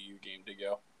the ODU game to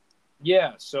go.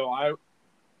 Yeah. So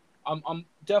I'm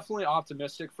definitely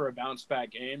optimistic for a bounce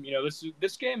back game.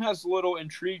 This game has a little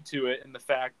intrigue to it in the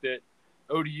fact that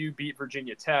ODU beat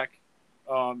Virginia Tech.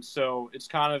 So it's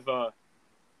kind of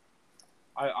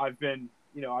I've been.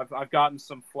 I've gotten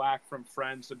some flack from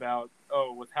friends about,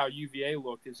 with how UVA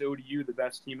looked, is ODU the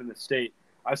best team in the state?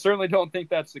 I certainly don't think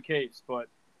that's the case, but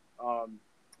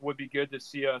would be good to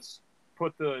see us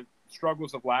put the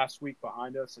struggles of last week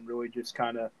behind us and really just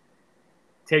kind of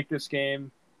take this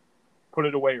game, put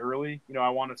it away early. I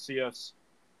want to see us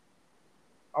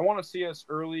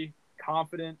early,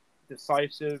 confident,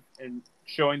 decisive, and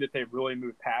showing that they've really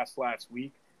moved past last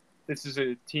week. This is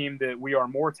a team that we are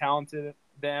more talented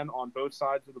than on both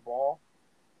sides of the ball.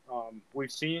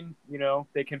 We've seen,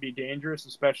 they can be dangerous,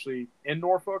 especially in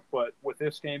Norfolk, but with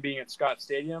this game being at Scott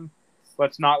Stadium,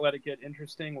 let's not let it get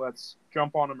interesting. Let's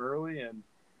jump on them early. And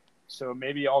so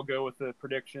maybe I'll go with the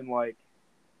prediction,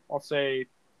 I'll say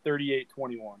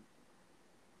 38-21.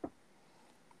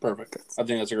 Perfect. I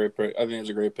think that's a great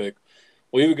pick.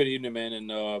 Well, you have a good evening, man, and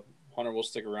Hunter will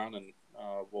stick around and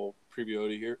we'll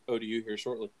preview ODU here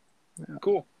shortly. Yeah.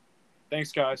 Cool.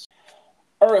 Thanks, guys.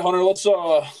 All right, Hunter, let's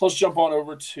jump on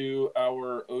over to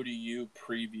our ODU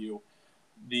preview.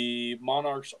 The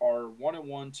Monarchs are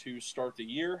 1-1 to start the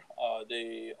year.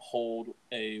 They hold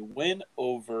a win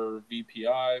over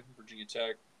VPI, Virginia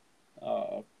Tech,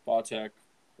 Vatech,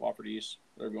 Wofford East,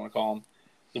 whatever you want to call them.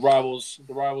 The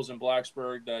rivals in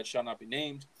Blacksburg that shall not be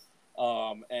named.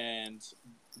 And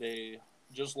they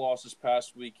just lost this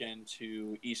past weekend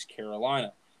to East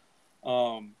Carolina.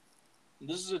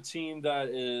 This is a team that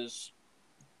is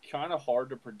kind of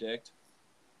hard to predict.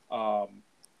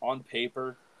 On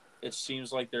paper, it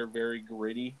seems like they're very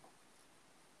gritty,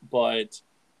 but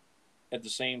at the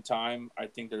same time, I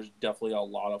think there's definitely a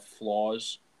lot of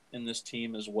flaws in this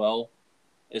team as well,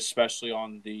 especially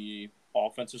on the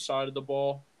offensive side of the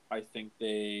ball. I think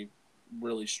they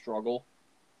really struggle.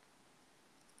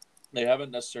 They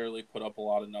haven't necessarily put up a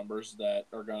lot of numbers that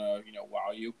are gonna,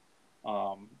 wow you.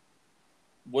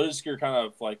 What is your kind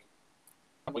of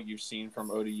what you've seen from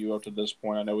ODU up to this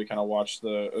point? I know we kind of watched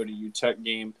the ODU Tech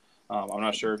game. I'm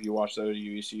not sure if you watched the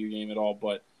ODU ECU game at all,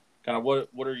 but kind of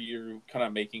what are you kind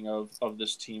of making of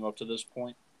this team up to this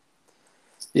point?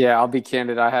 Yeah, I'll be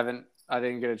candid. I haven't I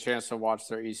didn't get a chance to watch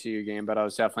their ECU game, but I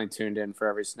was definitely tuned in for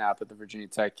every snap at the Virginia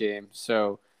Tech game.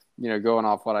 So, going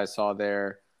off what I saw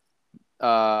there,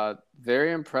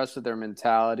 very impressed with their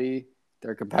mentality,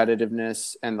 their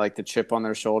competitiveness, and like the chip on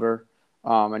their shoulder.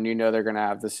 And they're going to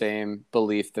have the same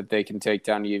belief that they can take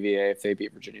down UVA if they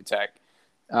beat Virginia Tech.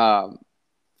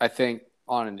 I think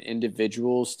on an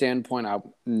individual standpoint, I'm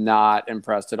not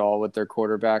impressed at all with their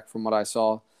quarterback from what I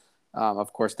saw.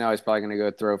 Of course, now he's probably going to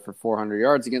go throw for 400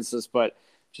 yards against us. But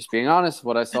just being honest,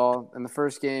 what I saw in the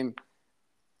first game,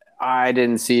 I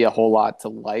didn't see a whole lot to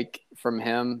like from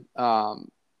him,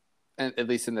 at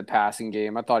least in the passing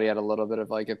game. I thought he had a little bit of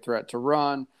like a threat to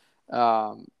run.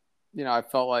 I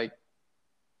felt like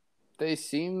they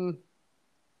seem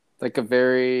like a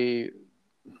very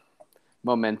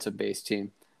momentum-based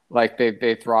team. Like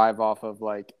they thrive off of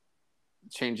like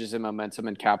changes in momentum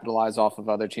and capitalize off of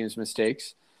other teams'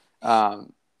 mistakes.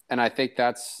 And I think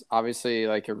that's obviously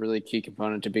like a really key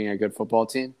component to being a good football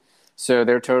team. So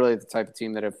they're totally the type of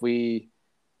team that if we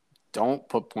don't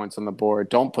put points on the board,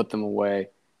 don't put them away,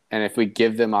 and if we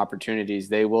give them opportunities,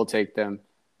 they will take them,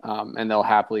 and they'll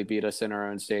happily beat us in our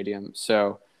own stadium.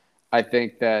 So I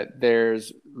think that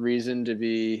there's reason to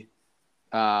be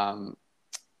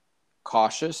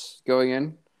cautious going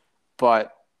in,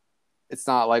 but it's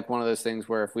not like one of those things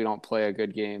where if we don't play a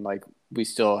good game, like we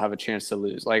still have a chance to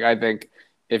lose. Like I think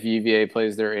if UVA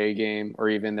plays their A game or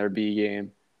even their B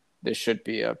game, this should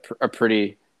be a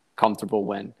pretty comfortable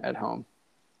win at home.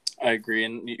 I agree,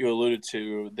 and you alluded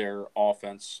to their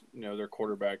offense, their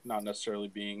quarterback not necessarily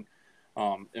being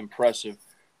impressive,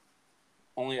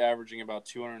 only averaging about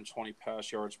 220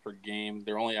 pass yards per game.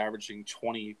 They're only averaging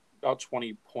about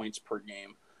 20 points per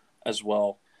game as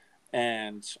well,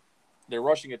 and their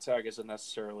rushing attack isn't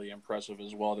necessarily impressive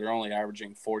as well. They're only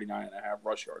averaging 49.5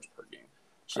 rush yards per game.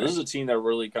 So This is a team that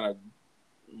really kind of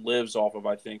lives off of,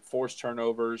 I think, forced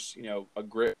turnovers, a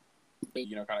grit,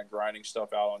 kind of grinding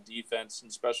stuff out on defense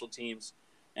and special teams,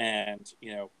 and,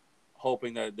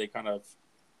 hoping that they kind of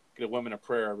get a women of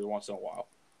prayer every once in a while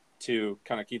to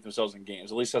kind of keep themselves in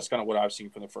games. At least that's kind of what I've seen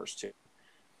from the first two.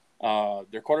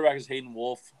 Their quarterback is Hayden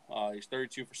Wolf. He's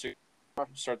 32 for 6.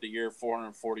 Start the year,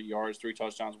 440 yards, 3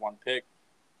 touchdowns, 1 pick,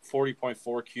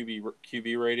 40.4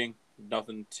 QB rating.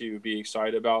 Nothing to be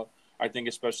excited about. I think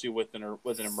especially with an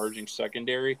emerging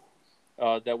secondary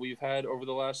that we've had over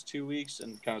the last 2 weeks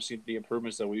and kind of see the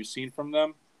improvements that we've seen from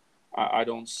them, I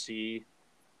don't see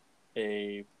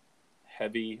a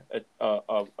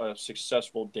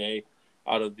successful day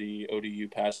out of the ODU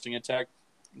passing attack.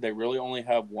 They really only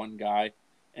have one guy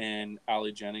in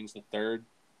Ali Jennings III.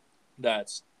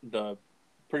 That's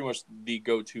pretty much the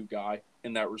go-to guy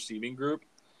in that receiving group.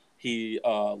 He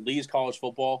leads college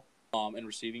football in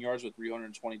receiving yards with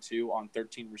 322 on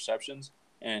 13 receptions,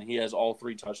 and he has all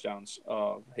 3 touchdowns,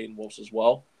 Hayden Wolf's as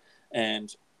well.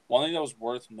 And one thing that was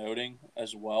worth noting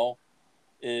as well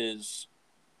is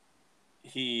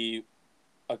he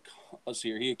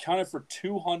accounted for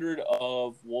 200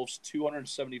 of Wolf's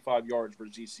 275 yards for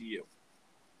ZCU.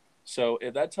 So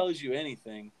if that tells you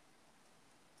anything,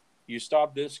 you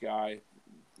stop this guy,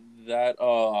 that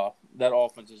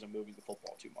offense isn't moving the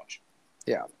football too much.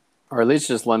 Yeah, or at least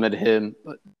just limit him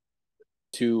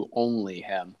to only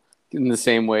him. In the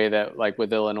same way that, like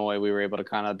with Illinois, we were able to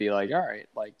kind of be like, all right,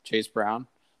 like Chase Brown,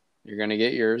 you're going to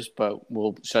get yours, but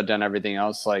we'll shut down everything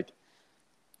else. Like,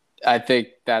 I think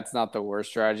that's not the worst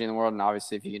strategy in the world. And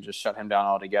obviously, if you can just shut him down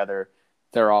altogether,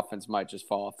 their offense might just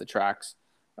fall off the tracks.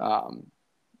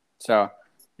 So,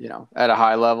 at a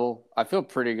high level, I feel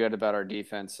pretty good about our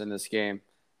defense in this game.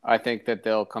 I think that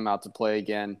they'll come out to play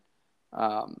again.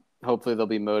 Hopefully, they'll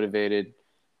be motivated.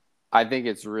 I think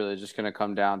it's really just going to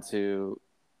come down to,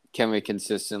 can we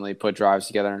consistently put drives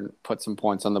together and put some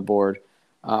points on the board?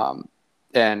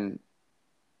 And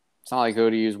it's not like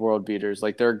ODU's world beaters.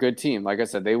 Like, they're a good team. Like I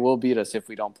said, they will beat us if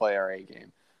we don't play our A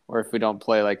game or if we don't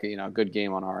play like a good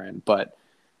game on our end. But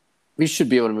we should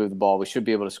be able to move the ball. We should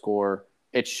be able to score.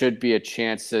 It should be a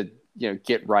chance to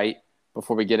get right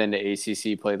before we get into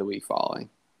ACC play the week following.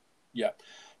 Yeah.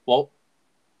 Well,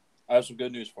 I have some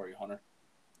good news for you, Hunter.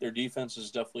 Their defense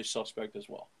is definitely suspect as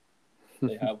well.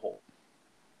 They have holes.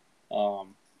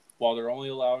 While they're only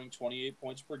allowing 28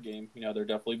 points per game, they're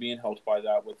definitely being helped by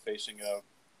that with facing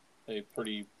a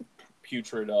pretty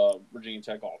putrid Virginia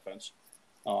Tech offense.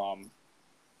 They're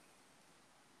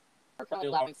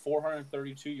allowing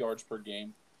 432 yards per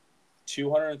game,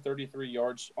 233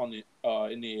 yards on the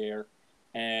in the air,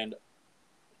 and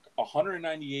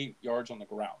 198 yards on the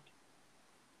ground.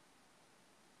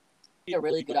 A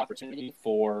really good opportunity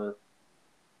for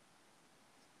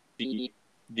the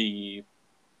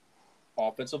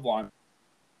offensive line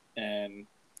and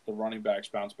the running backs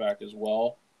bounce back as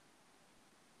well,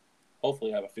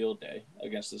 hopefully have a field day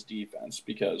against this defense,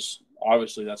 because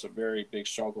obviously that's a very big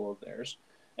struggle of theirs,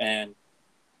 and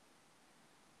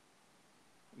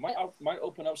might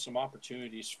open up some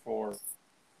opportunities for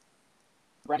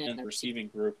Brennan and the receiving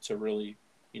group to really,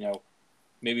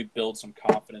 maybe build some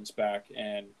confidence back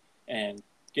and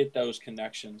get those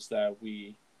connections that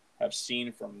we have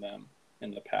seen from them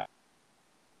in the past.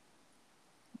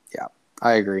 Yeah,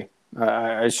 I agree.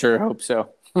 I sure hope so.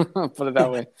 Put it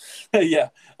that way. Yeah.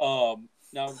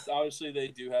 Now, obviously, they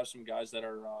do have some guys that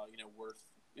are, worth,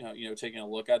 taking a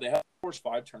look at. They have forced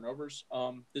 5 turnovers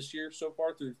this year so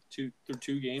far through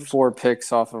two games. 4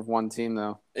 picks off of one team,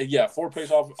 though. Yeah, 4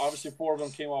 picks off. Obviously, 4 of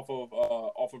them came off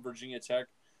of Virginia Tech,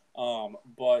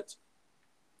 but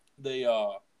they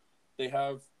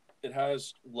have, it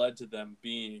has led to them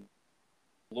being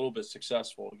a little bit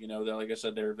successful. Like I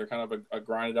said, they're kind of a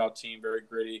grinded out team, very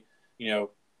gritty.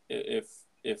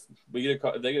 If we get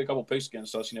if they get a couple picks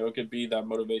against us, it could be that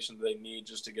motivation that they need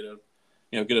just to get a.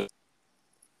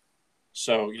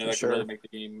 So that can really make the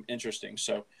game interesting.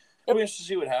 So it'll be interesting to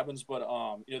see what happens. But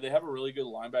they have a really good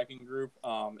linebacking group,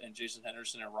 and Jason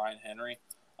Henderson and Ryan Henry.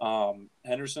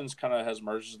 Henderson's kind of has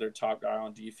merged as their top guy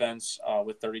on defense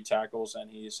with 30 tackles, and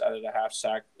he's added a half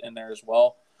sack in there as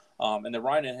well. And then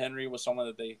Ryan and Henry was someone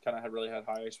that they kind of had really had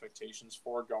high expectations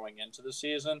for going into the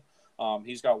season.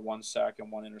 He's got 1 sack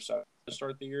and 1 interception to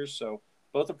start the year, so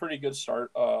both a pretty good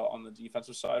start on the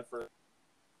defensive side.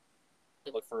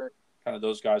 Look for kind of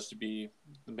those guys to be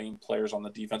the main players on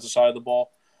the defensive side of the ball.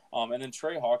 And then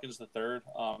Trey Hawkins the third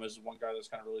is one guy that's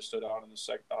kind of really stood out in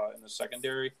the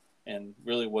secondary, and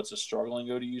really what's a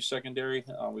struggling ODU secondary.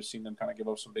 We've seen them kind of give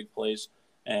up some big plays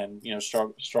and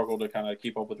struggle to kind of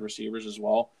keep up with receivers as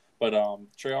well. But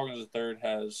Trey Hawkins the third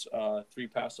has 3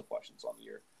 pass deflections on the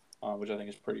year, which I think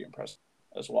is pretty impressive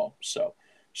as well. So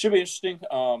should be interesting.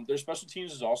 Their special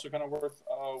teams is also kind of worth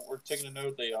taking a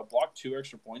note. They blocked 2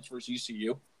 extra points versus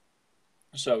ECU.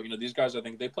 So these guys, I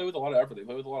think they play with a lot of effort. They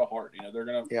play with a lot of heart. They're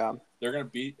gonna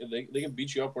beat. They can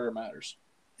beat you up where it matters.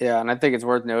 Yeah, and I think it's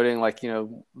worth noting,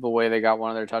 the way they got one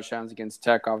of their touchdowns against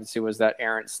Tech obviously was that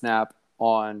errant snap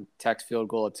on Tech's field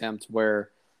goal attempt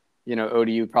where,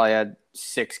 ODU probably had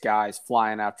 6 guys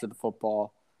flying after the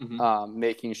football,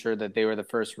 making sure that they were the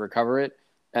first to recover it,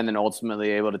 and then ultimately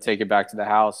able to take it back to the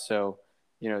house. So,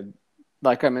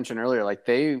 like I mentioned earlier,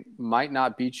 they might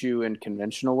not beat you in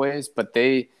conventional ways, but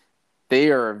they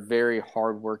are a very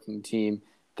hardworking team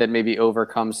that maybe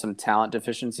overcomes some talent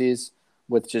deficiencies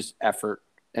with just effort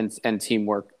and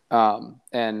teamwork.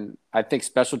 And I think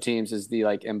special teams is the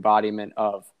embodiment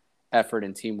of effort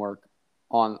and teamwork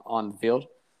on the field.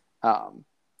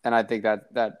 And I think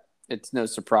that it's no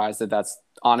surprise that that's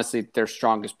honestly their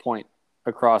strongest point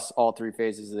across all 3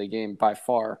 phases of the game by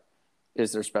far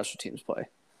is their special teams play.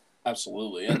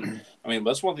 Absolutely. And I mean,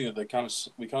 that's one thing that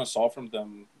we kind of saw from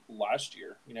them last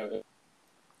year. It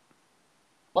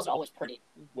wasn't always pretty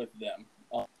with them.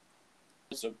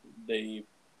 So they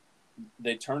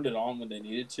turned it on when they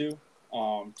needed to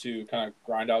kind of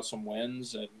grind out some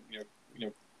wins and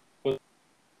put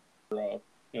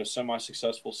a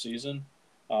semi-successful season.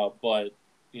 But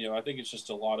I think it's just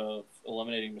a lot of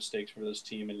eliminating mistakes for this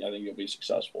team, and I think you'll be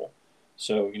successful.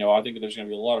 So I think there's going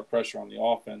to be a lot of pressure on the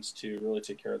offense to really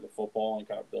take care of the football and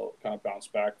kind of bounce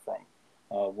back from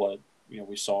what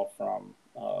we saw from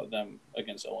them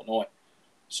against Illinois.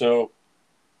 So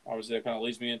obviously that kind of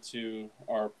leads me into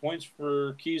our points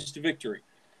for keys to victory.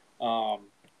 I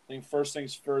think first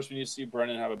things first, we need to see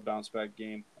Brennan have a bounce back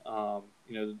game.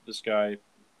 This guy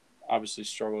obviously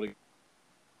struggled.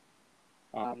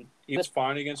 He was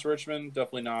fine against Richmond,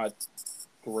 definitely not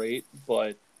great,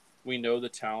 but we know the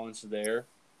talent's there,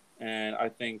 and I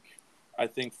think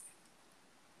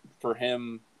for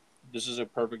him, this is a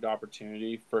perfect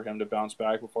opportunity for him to bounce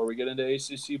back before we get into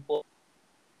ACC play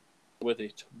with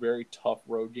a very tough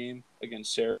road game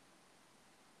against Sarah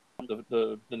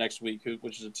the next week,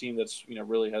 which is a team that's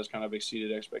really has kind of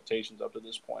exceeded expectations up to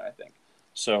this point, I think.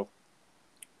 So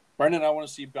Brendan, I want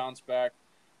to see bounce back,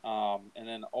 and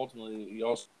then ultimately you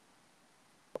also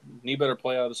need better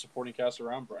play out of the supporting cast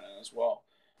around Brennan as well.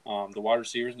 The wide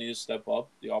receivers need to step up.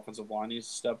 The offensive line needs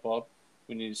to step up.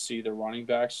 We need to see the running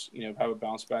backs, have a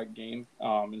bounce back game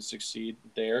and succeed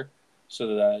there,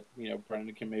 so that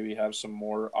Brendan can maybe have some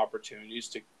more opportunities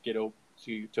to get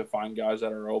to find guys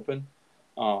that are open.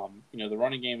 The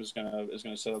running game is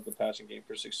gonna set up the passing game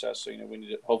for success. So we need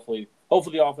to hopefully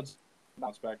the offense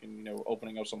bounce back and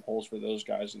opening up some holes for those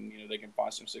guys, and they can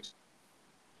find some success.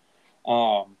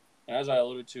 And as I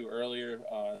alluded to earlier,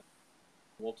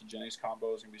 Wolf to Jennings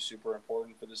combo is going to be super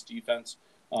important for this defense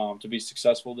to be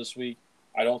successful this week.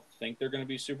 I don't think they're going to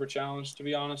be super challenged, to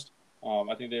be honest.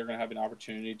 I think they're going to have an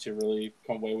opportunity to really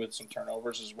come away with some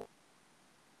turnovers as well.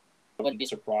 I wouldn't be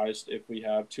surprised if we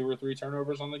have 2 or 3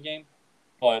 turnovers on the game,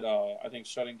 but I think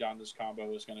shutting down this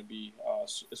combo is going to be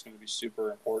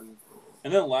super important.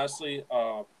 And then lastly,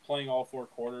 playing all 4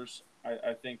 quarters,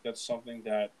 I think that's something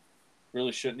that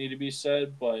really shouldn't need to be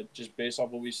said, but just based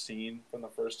off what we've seen from the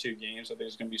first 2 games, I think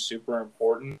it's going to be super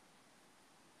important.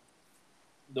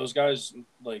 Those guys,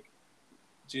 like,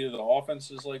 it's either the offense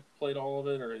has played all of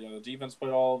it, or the defense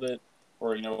played all of it,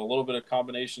 or a little bit of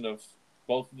combination of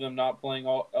both of them not playing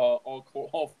all.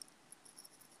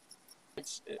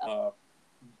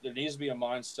 There needs to be a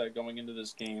mindset going into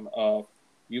this game of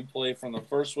you play from the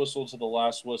first whistle to the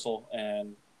last whistle,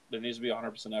 and there needs to be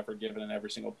 100% effort given in every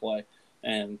single play,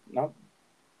 and not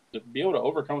to be able to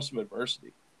overcome some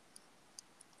adversity.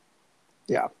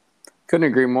 Yeah, couldn't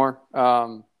agree more.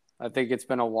 I think it's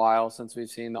been a while since we've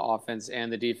seen the offense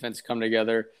and the defense come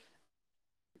together,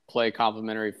 play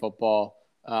complementary football,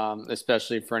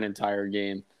 especially for an entire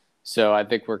game. So I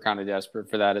think we're kind of desperate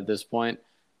for that at this point.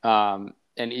 And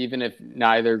even if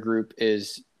neither group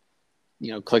is,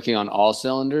 clicking on all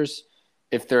cylinders,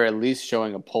 if they're at least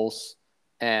showing a pulse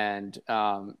and,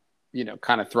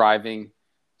 kind of thriving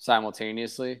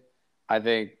simultaneously, I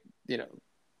think,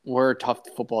 we're a tough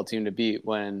football team to beat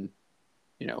when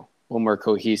we're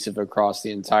cohesive across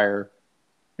the entire,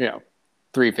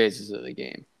 3 phases of the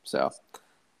game. So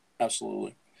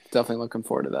absolutely. Definitely looking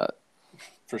forward to that.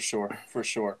 For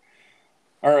sure.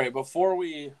 All right, before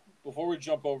we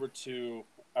jump over to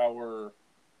our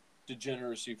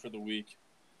degeneracy for the week,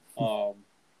 I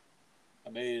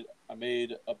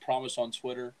made a promise on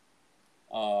Twitter,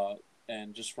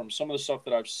 and just from some of the stuff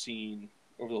that I've seen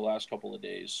over the last couple of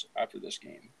days after this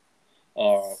game,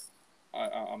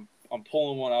 I'm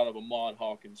pulling one out of Ahmad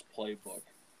Hawkins' playbook,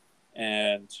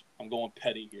 and I'm going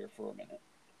petty here for a minute.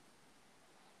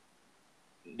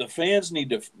 The fans need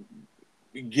to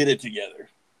get it together,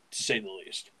 to say the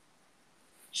least.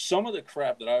 Some of the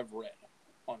crap that I've read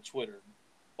on Twitter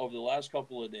over the last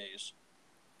couple of days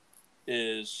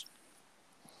is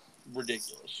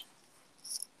ridiculous.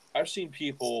 I've seen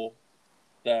people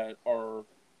that are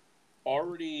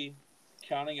already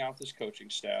counting out this coaching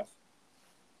staff.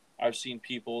 I've seen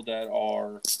people that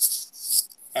are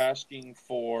asking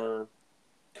for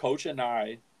Coach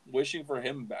Anae, wishing for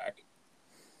him back.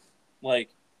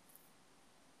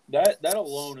 That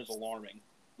alone is alarming.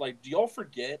 Do y'all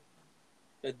forget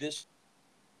that this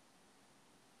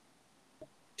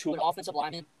to an offensive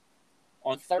lineman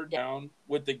on 3rd down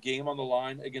with the game on the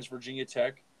line against Virginia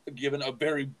Tech, given a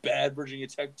very bad Virginia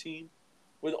Tech team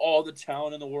with all the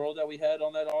talent in the world that we had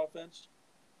on that offense?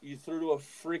 You threw to a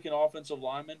freaking offensive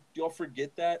lineman. Do y'all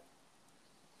forget that?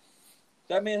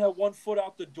 That man had 1 foot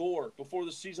out the door before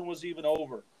the season was even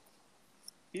over.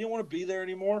 He didn't want to be there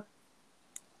anymore.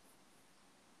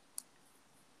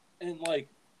 And,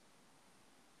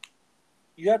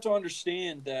 you have to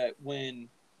understand that when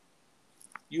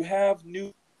you have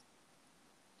new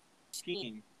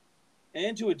scheme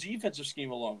and to a defensive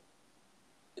scheme alone,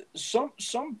 some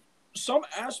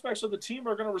aspects of the team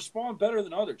are going to respond better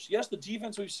than others. Yes, the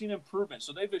defense, we've seen improvement.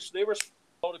 So they respond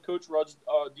to Coach Rudd's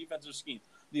defensive scheme.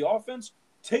 The offense,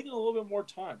 taking a little bit more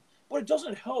time. But it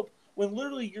doesn't help when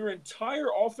literally your entire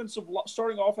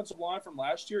starting offensive line from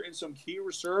last year and some key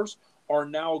reserves are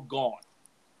now gone.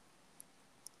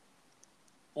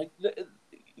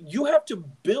 You have to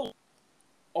build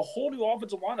a whole new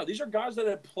offensive line now. These are guys that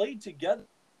have played together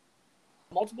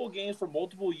multiple games for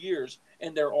multiple years,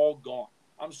 and they're all gone.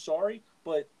 I'm sorry,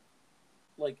 but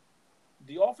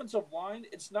the offensive line,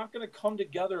 it's not going to come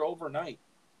together overnight.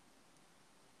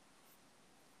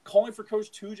 Calling for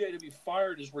Coach Tujay to be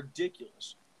fired is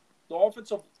ridiculous. The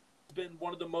offensive has been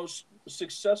one of the most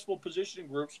successful positioning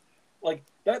groups.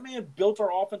 That man built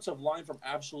our offensive line from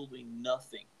absolutely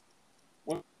nothing.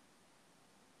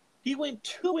 He went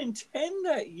 2-10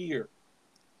 that year.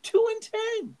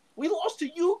 2-10. We lost to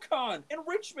UConn and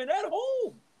Richmond at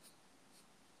home.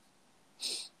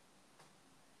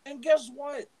 And guess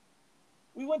what?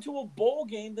 We went to a bowl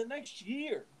game the next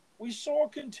year. We saw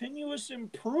continuous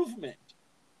improvement.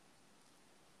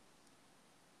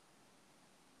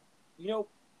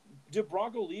 Did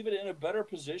Bronco leave it in a better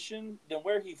position than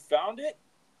where he found it?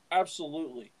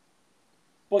 Absolutely.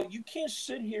 But you can't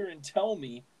sit here and tell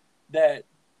me that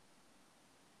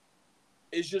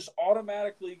it's just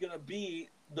automatically going to be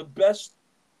the best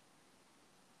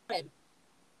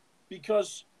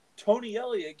because Tony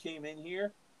Elliott came in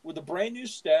here with a brand new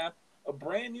staff, a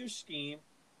brand new scheme,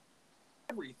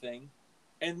 everything,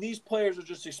 and these players are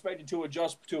just expected to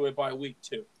adjust to it by week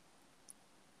 2.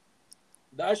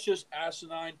 That's just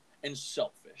asinine and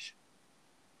selfish.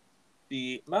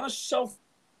 The amount of self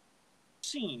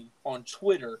seen on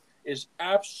Twitter is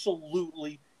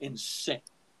absolutely insane.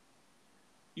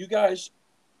 You guys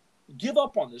give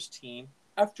up on this team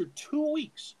after 2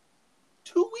 weeks.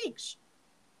 2 weeks.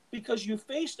 Because you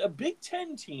faced a Big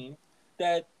Ten team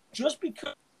that just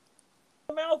because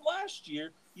came out last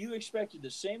year, you expected the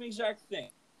same exact thing.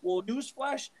 Well,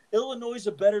 newsflash, Illinois is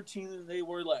a better team than they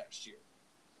were last year.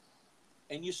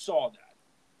 And you saw that.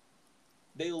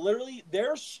 They literally,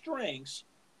 their strengths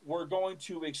were going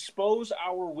to expose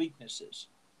our weaknesses.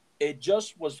 It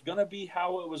just was going to be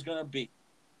how it was going to be.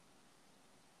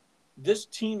 This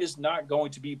team is not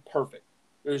going to be perfect.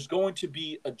 There's going to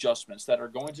be adjustments that are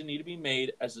going to need to be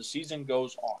made as the season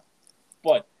goes on.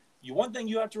 But one thing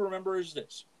you have to remember is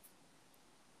this.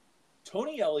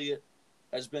 Tony Elliott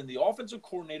has been the offensive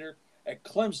coordinator at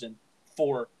Clemson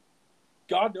for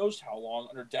God knows how long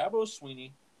under Dabo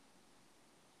Swinney,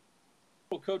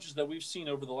 coaches that we've seen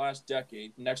over the last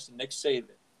decade next to Nick Saban.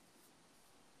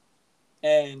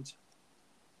 And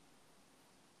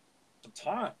some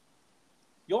time.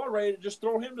 Y'all are ready to just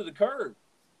throw him to the curb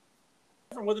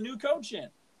with a new coach in.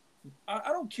 I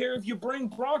don't care if you bring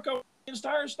Bronco and his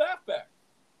entire staff back.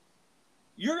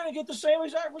 You're going to get the same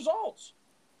exact results.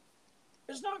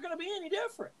 It's not going to be any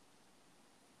different.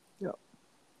 Yeah.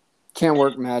 Can't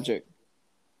work magic.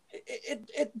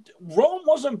 Rome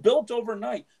wasn't built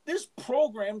overnight. This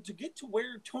program, to get to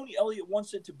where Tony Elliott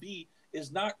wants it to be,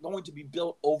 is not going to be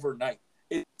built overnight.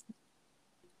 It's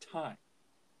time.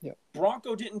 Yep.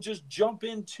 Bronco didn't just jump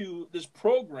into this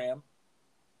program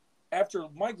after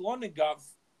Mike London got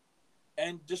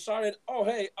and decided, oh,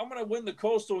 hey, I'm going to win the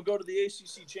Coastal and go to the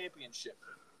ACC championship.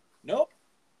 Nope.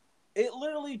 It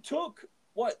literally took,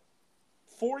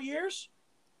 4 years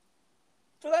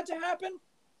for that to happen?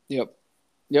 Yep.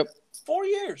 4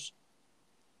 years.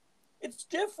 It's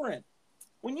different.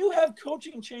 When you have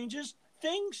coaching changes,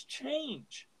 things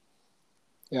change.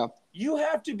 Yeah. You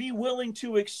have to be willing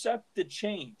to accept the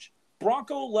change.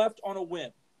 Bronco left on a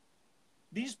whim.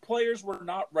 These players were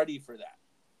not ready for that.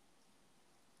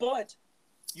 But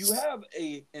you have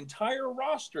an entire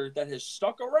roster that has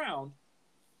stuck around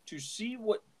to see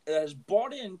what has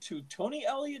bought into Tony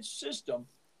Elliott's system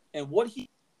and what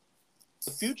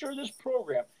the future of this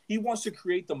program. He wants to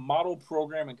create the model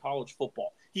program in college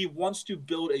football. He wants to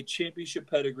build a championship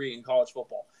pedigree in college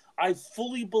football. I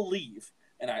fully believe,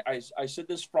 and I said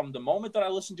this from the moment that I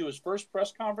listened to his first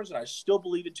press conference, and I still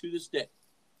believe it to this day.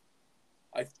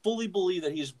 I fully believe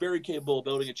that he is very capable of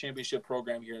building a championship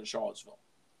program here in Charlottesville.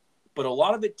 But a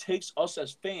lot of it takes us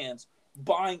as fans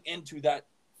buying into that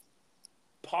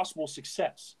possible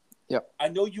success. Yep. I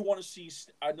know you want to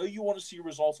see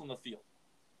results on the field.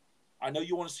 I know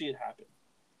you want to see it happen.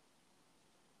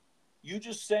 You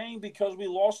just saying because we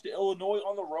lost to Illinois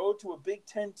on the road to a Big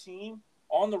Ten team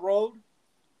on the road,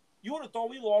 you would have thought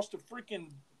we lost to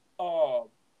freaking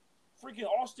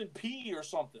Austin Peay or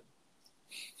something.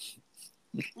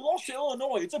 We lost to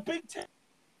Illinois. It's a Big Ten.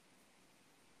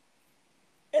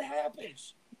 It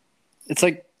happens. It's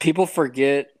like people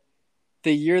forget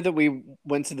the year that we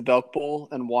went to the Belk Bowl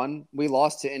and won, we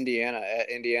lost to Indiana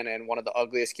in one of the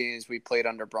ugliest games we played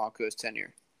under Bronco's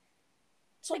tenure.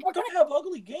 It's like we're going to have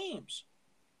ugly games.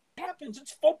 It happens.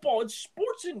 It's football. It's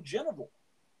sports in general.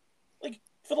 Like,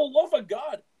 for the love of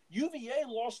God, UVA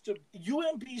lost to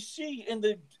UMBC in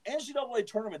the NCAA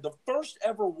tournament, the first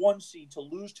ever 1 seed to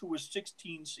lose to a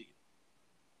 16 seed.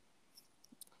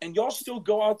 And y'all still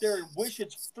go out there and wish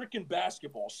it's freaking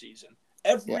basketball season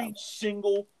every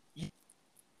single year.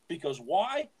 Because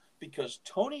why? Because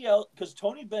Tony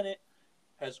Bennett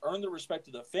has earned the respect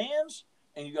of the fans,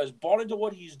 and you guys bought into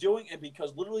what he's doing, and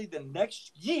because literally the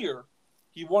next year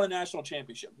he won a national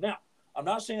championship. Now, I'm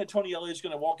not saying that Tony Elliott's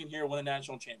going to walk in here and win a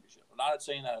national championship. I'm not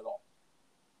saying that at all.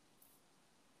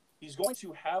 He's going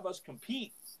to have us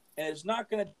compete, and it's not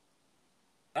going to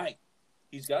tonight.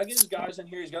 He's got to get his guys in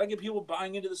here. He's got to get people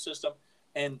buying into the system,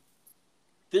 and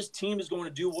this team is going to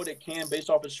do what it can based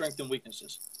off its strengths and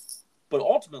weaknesses. But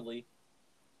ultimately,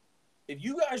 if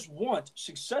you guys want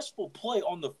successful play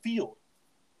on the field,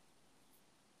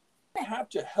 you have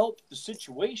to help the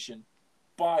situation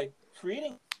by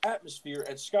creating an atmosphere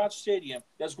at Scott Stadium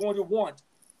that's going to warrant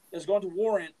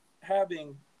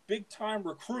having big-time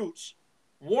recruits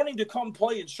wanting to come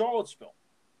play in Charlottesville.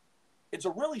 It's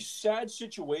a really sad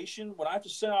situation when I have to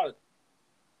send out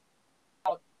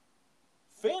a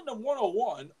fandom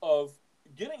 101 of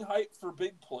getting hyped for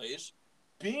big plays,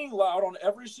 being loud on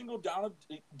every single down of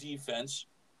defense,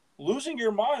 losing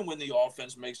your mind when the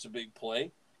offense makes a big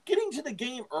play, Getting to the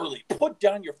game early, put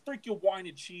down your freaking wine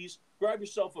and cheese, grab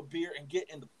yourself a beer, and get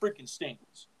in the freaking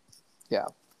stands. Yeah.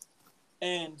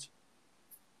 And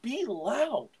be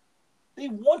loud. They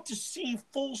want to see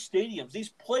full stadiums. These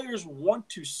players want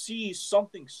to see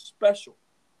something special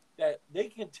that they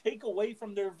can take away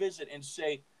from their visit and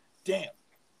say, damn,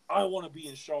 I want to be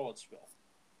in Charlottesville.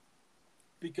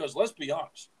 Because let's be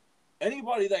honest,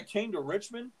 anybody that came to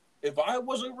Richmond, if I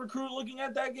was a recruit looking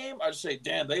at that game, I'd say,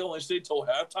 damn, they only stayed till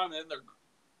halftime and then they're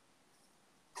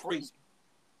crazy.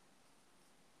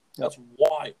 That's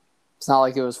wild. It's not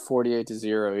like it was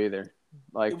 48-0 either.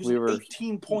 Like it was an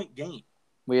 18-point game.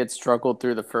 We had struggled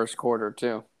through the first quarter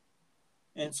too.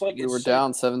 And it's like we were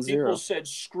down 7-0. People said,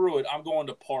 screw it, I'm going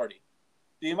to party.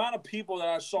 The amount of people that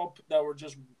I saw that were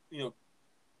just,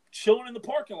 chilling in the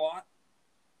parking lot,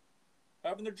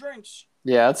 having their drinks.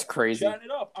 Yeah, that's crazy. Chatting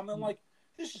it up. I mean, like,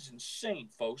 this is insane,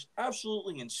 folks.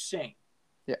 Absolutely insane.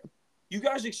 Yeah. You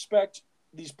guys expect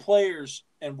these players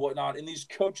and whatnot and these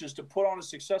coaches to put on a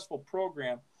successful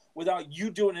program without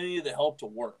you doing any of the help to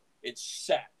work. It's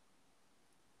sad.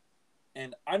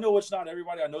 And I know it's not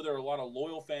everybody. I know there are a lot of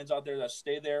loyal fans out there that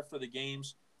stay there for the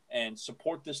games and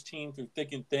support this team through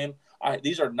thick and thin.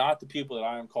 These are not the people that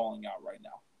I am calling out right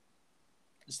now.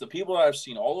 It's the people that I've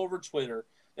seen all over Twitter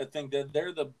that think that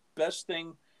they're the best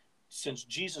thing since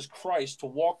Jesus Christ to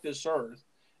walk this earth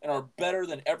and are better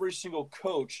than every single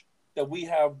coach that we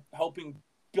have helping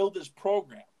build this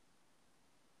program.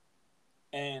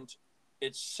 And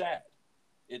it's sad.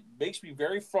 It makes me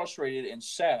very frustrated and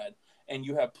sad. And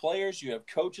you have players, you have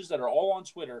coaches that are all on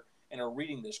Twitter and are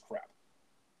reading this crap.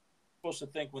 Supposed to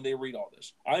think when they read all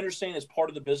this. I understand it's part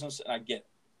of the business, and I get it.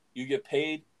 You get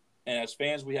paid, and as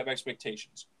fans, we have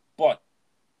expectations. But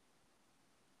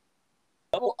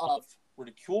the level of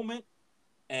ridiculement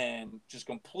and just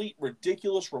complete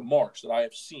ridiculous remarks that I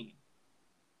have seen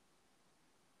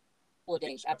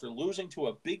after losing to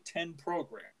a Big Ten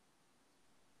program,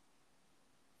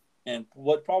 and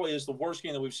what probably is the worst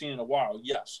game that we've seen in a while,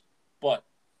 yes, but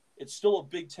it's still a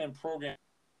Big Ten program,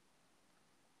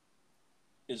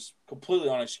 is completely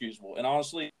unexcusable. And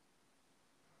honestly,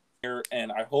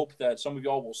 and I hope that some of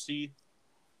y'all will see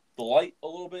the light a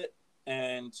little bit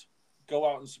and go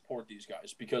out and support these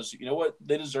guys, because you know what?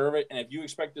 They deserve it. And if you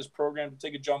expect this program to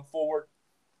take a jump forward,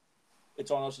 it's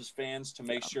on us as fans to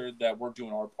make sure that we're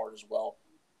doing our part as well,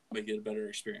 make it a better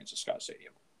experience at Scott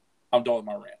Stadium. I'm done with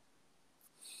my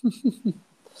rant.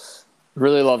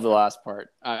 Really love the last part.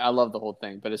 I love the whole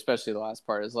thing, but especially the last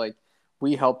part is like,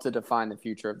 we help to define the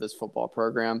future of this football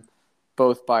program,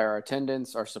 both by our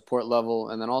attendance, our support level,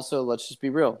 and then also, let's just be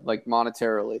real, like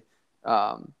monetarily.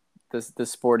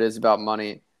 This sport is about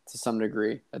money to some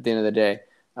degree at the end of the day.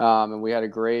 And we had a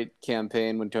great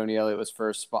campaign when Tony Elliott was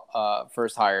first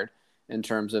hired in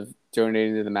terms of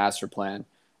donating to the master plan.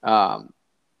 I'm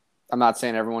not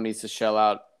saying everyone needs to shell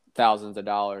out thousands of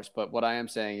dollars, but what I am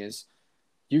saying is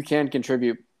you can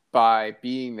contribute by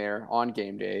being there on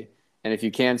game day. And if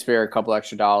you can spare a couple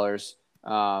extra dollars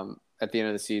at the end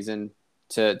of the season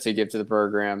to give to the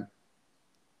program,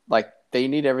 like, they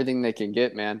need everything they can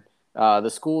get, man. The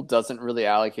school doesn't really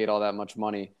allocate all that much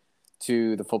money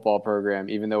to the football program,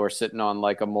 even though we're sitting on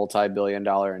like a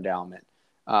multi-billion-dollar endowment.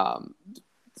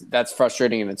 That's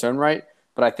frustrating in its own right,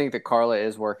 but I think that Carla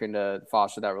is working to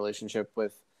foster that relationship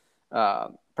with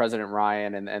President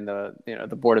Ryan and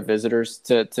the board of visitors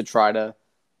to try to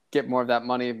get more of that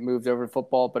money moved over to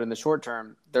football. But in the short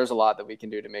term, there's a lot that we can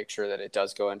do to make sure that it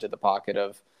does go into the pocket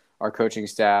of our coaching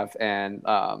staff and,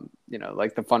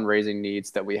 like the fundraising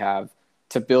needs that we have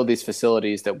to build these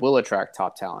facilities that will attract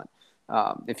top talent.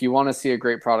 If you want to see a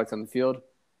great product on the field,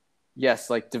 yes,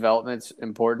 like development's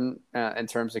important in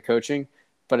terms of coaching.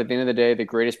 But at the end of the day, the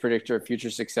greatest predictor of future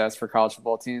success for college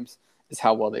football teams is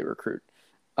how well they recruit.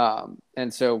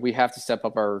 And so we have to step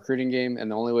up our recruiting game.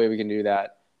 And the only way we can do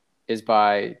that is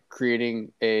by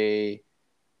creating a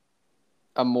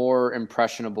more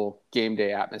impressionable game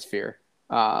day atmosphere.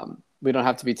 We don't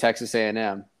have to be Texas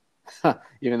A&M,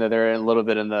 even though they're a little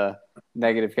bit in the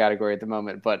negative category at the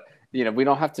moment. But, we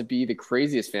don't have to be the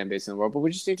craziest fan base in the world, but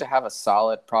we just need to have a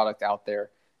solid product out there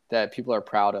that people are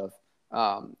proud of.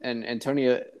 And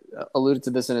Tony alluded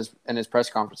to this in his press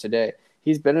conference today.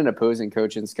 He's been an opposing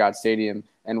coach in Scott Stadium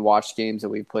and watched games that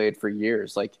we've played for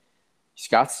years. Like,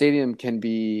 Scott Stadium can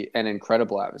be an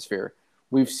incredible atmosphere.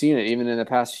 We've seen it even in the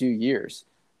past few years.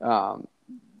 Games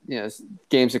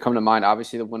that come to mind,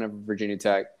 obviously the win over Virginia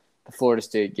Tech, the Florida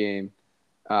State game.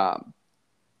 I'm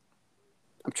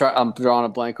drawing a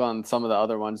blank on some of the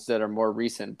other ones that are more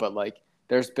recent, but like,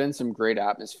 there's been some great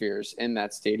atmospheres in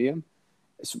that stadium.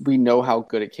 We know how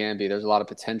good it can be. There's a lot of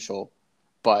potential,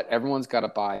 but everyone's got to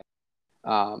buy.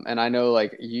 And I know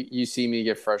like you see me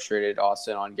get frustrated,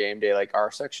 Austin, on game day. Like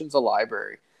our section's a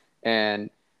library, and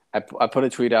I put a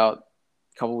tweet out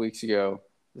a couple weeks ago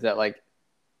that like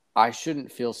I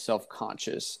shouldn't feel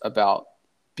self-conscious about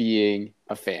being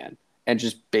a fan and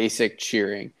just basic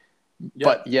cheering. Yeah.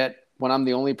 But yet when I'm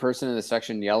the only person in the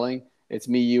section yelling, it's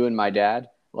me, you, and my dad.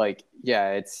 Like,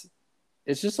 yeah, it's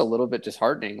just a little bit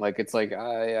disheartening. Like, it's like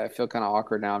I feel kind of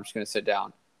awkward now. I'm just gonna sit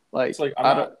down. Like, It's like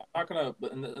I'm not gonna,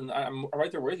 and I'm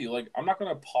right there with you. Like, I'm not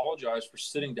gonna apologize for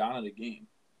sitting down at a game.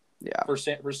 Yeah. For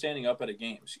standing up at a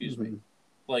game. Excuse me.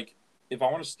 Like, if I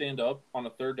want to stand up on a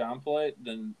third down play,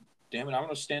 then damn it, I'm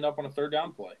gonna stand up on a third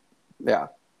down play. Yeah.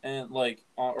 And like,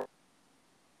 right.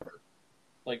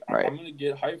 I'm gonna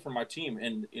get hyped for my team.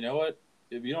 And you know what?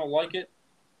 If you don't like it,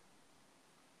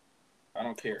 I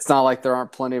don't care. It's not like there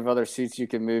aren't plenty of other seats you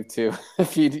can move to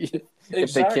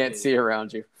if they can't see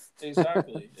around you.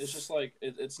 Exactly. It's just like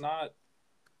it's not.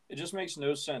 It just makes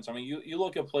no sense. I mean, you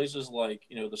look at places like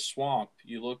the Swamp.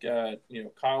 You look at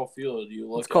Kyle Field.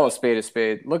 Let's call a spade a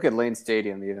spade. Look at Lane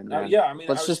Stadium even. Man. Yeah, I mean,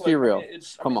 let's just be real.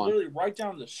 Come on, literally right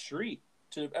down the street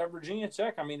at Virginia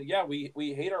Tech. I mean, yeah, we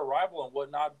hate our rival and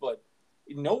whatnot, but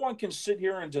no one can sit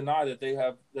here and deny that they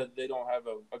don't have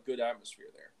a good atmosphere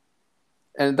there.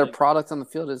 And their product on the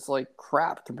field is like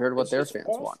crap compared to what their fans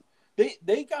want.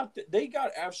 They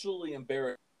got absolutely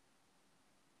embarrassed.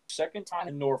 Second time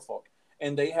in Norfolk,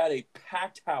 and they had a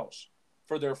packed house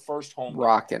for their first home game.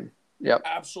 Rocking. Yep.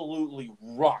 Absolutely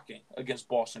rocking against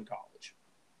Boston College.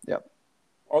 Yep.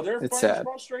 Are their fans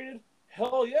frustrated?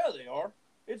 Hell yeah, they are.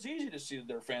 It's easy to see that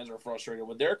their fans are frustrated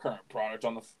with their current product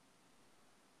on the.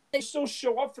 They still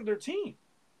show up for their team.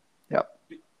 Yep.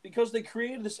 Because they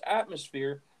created this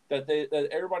atmosphere that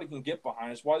everybody can get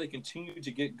behind. It's why they continue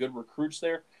to get good recruits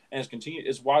there, and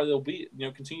it's why they'll be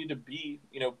continue to be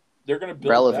they're going to build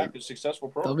relevant. back a successful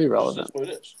program. They'll be relevant. That's what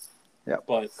it is. Yeah.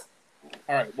 But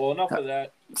all right. Well, enough of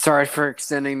that. Sorry for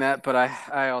extending that, but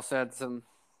I also had some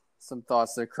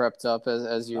thoughts that crept up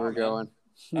as you were going.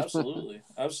 Absolutely.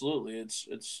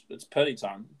 It's petty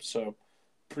time. So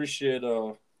appreciate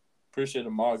a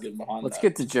mod getting behind. Let's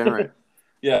get degenerate.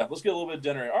 Yeah, let's get a little bit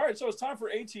degenerate. All right, so it's time for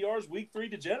ATR's Week 3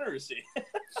 degeneracy.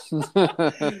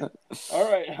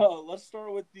 All right, let's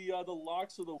start with the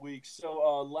locks of the week.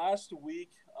 So last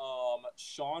week,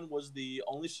 Sean was the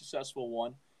only successful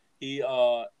one. He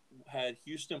had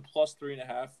Houston plus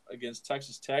 3.5 against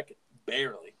Texas Tech,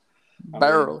 barely.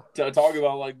 Talk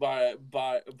about like by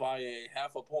a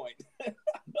half a point.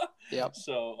 Yep.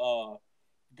 So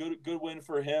good win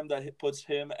for him. That puts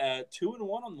him at 2-1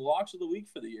 on the locks of the week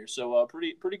for the year. So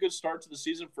pretty good start to the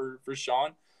season for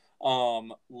Sean.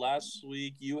 Last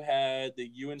week you had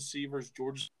the UNC versus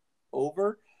Georgia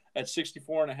over at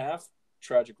 64.5.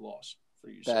 Tragic loss for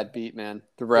you. Bad beat, man.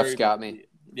 The refs got me. Beat.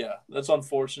 Yeah, that's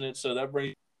unfortunate. So that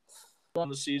brings on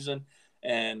the season.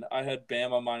 And I had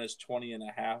Bama minus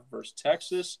 20.5 versus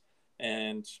Texas,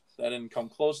 and that didn't come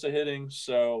close to hitting.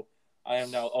 So I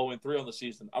am now 0-3 on the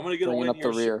season. I'm going to get a win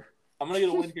here soon. I'm going to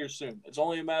get a win here soon. It's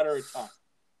only a matter of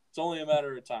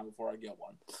time. Before I get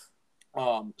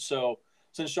one. So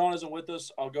since Sean isn't with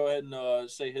us, I'll go ahead and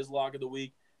say his lock of the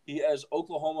week. He has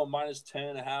Oklahoma minus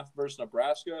 10.5 versus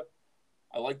Nebraska.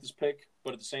 I like this pick,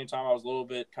 but at the same time, I was a little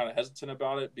bit kind of hesitant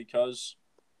about it because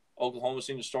Oklahoma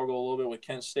seemed to struggle a little bit with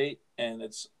Kent State, and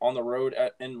it's on the road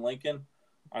in Lincoln.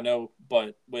 I know,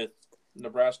 but with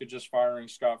Nebraska just firing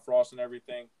Scott Frost and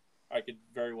everything, I could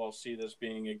very well see this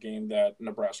being a game that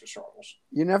Nebraska struggles.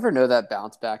 You never know that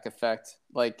bounce back effect.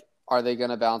 Like, are they going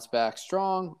to bounce back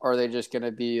strong, or are they just going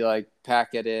to be like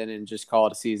pack it in and just call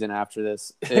it a season after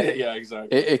this? Yeah,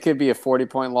 exactly. It could be a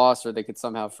 40-point loss, or they could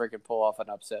somehow freaking pull off an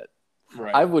upset.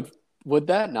 Right. Would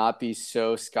that not be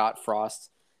so Scott Frost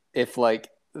if like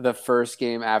the first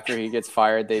game after he gets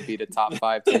fired, they beat a top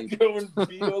 5 team? Go and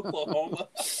beat Oklahoma.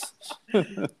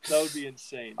 That would be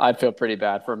insane. I'd feel pretty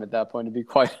bad for him at that point, to be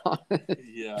quite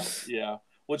honest. Yeah.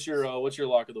 What's your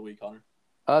lock of the week, Hunter?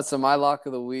 So my lock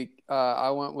of the week, I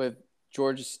went with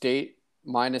Georgia State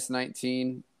minus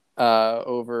 19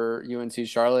 over UNC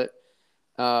Charlotte.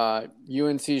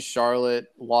 UNC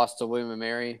Charlotte lost to William &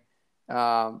 Mary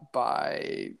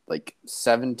by like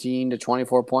 17 to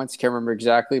 24 points. Can't remember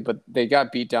exactly, but they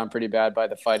got beat down pretty bad by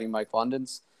the Fighting Mike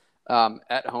Londons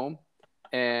at home.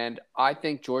 And I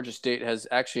think Georgia State has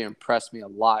actually impressed me a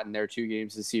lot in their 2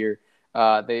 games this year.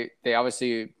 They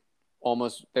obviously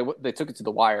they took it to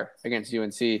the wire against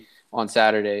UNC on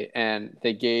Saturday, and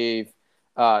they gave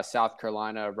South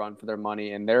Carolina a run for their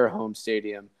money in their home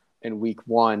stadium in week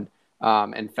 1.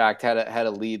 In fact, had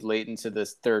a lead late into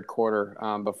this third quarter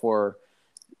before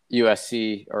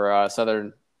USC or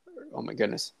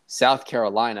South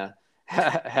Carolina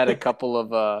had a couple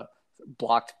of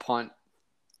blocked punt,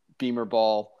 beamer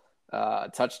ball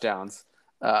touchdowns.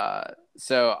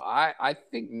 So I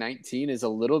think 19 is a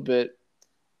little bit.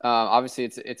 Obviously,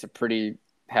 it's a pretty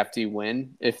hefty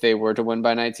win if they were to win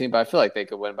by 19, but I feel like they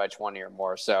could win by 20 or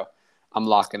more. So I'm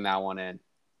locking that one in.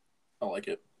 I like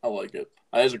it. I think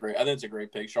it's a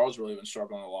great pick. Charlotte's really been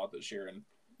struggling a lot this year, and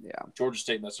Yeah. Georgia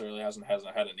State necessarily hasn't had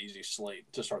an easy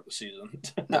slate to start the season.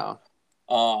 No.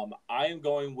 I am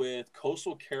going with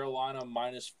Coastal Carolina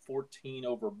 -14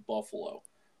 over Buffalo.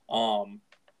 I'm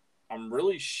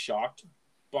really shocked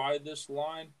by this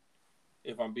line,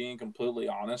 if I'm being completely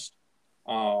honest.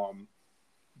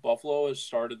 Buffalo has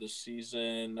started the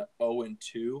season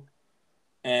 0-2,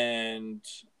 and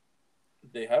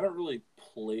they haven't really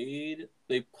played.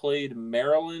 They played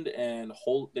Maryland and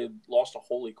they lost to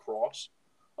Holy Cross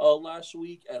last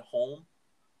week at home.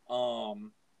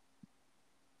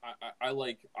 I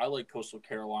like Coastal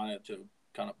Carolina to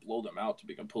kind of blow them out, to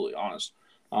be completely honest.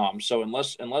 So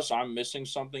unless I'm missing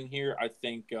something here, I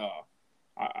think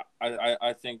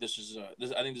I think this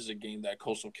is a game that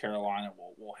Coastal Carolina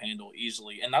will handle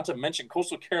easily, and not to mention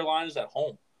Coastal Carolina is at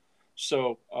home.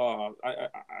 So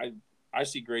I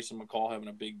see Grayson McCall having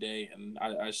a big day, and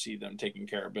I see them taking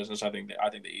care of business. I think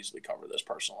they easily cover this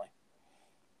personally.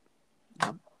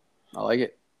 I like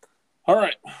it. All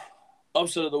right,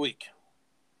 upset of the week.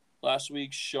 Last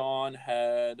week, Sean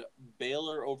had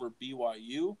Baylor over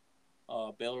BYU.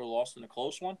 Baylor lost in a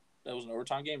close one. That was an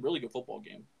overtime game. Really good football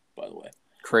game, by the way.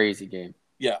 Crazy game.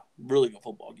 Yeah, really good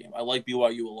football game. I like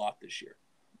BYU a lot this year.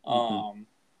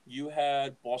 You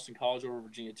had Boston College over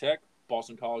Virginia Tech.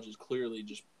 Boston College is clearly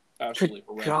just absolutely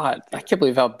horrendous. God, I can't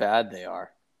believe how bad they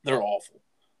are. They're awful.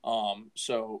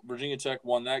 So Virginia Tech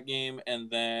won that game, and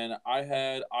then I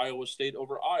had Iowa State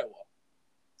over Iowa.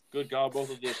 Good God, both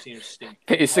of those teams stink.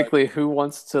 Basically, who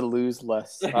wants to lose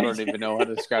less? I don't even know how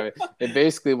to describe it. It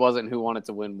basically wasn't who wanted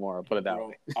to win more. I'll put it that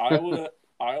way.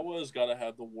 Iowa's got to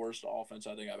have the worst offense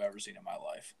I think I've ever seen in my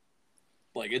life.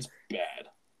 Like, it's bad.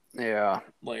 Yeah.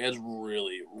 Like, it's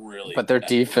really, really But their bad.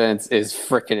 Defense is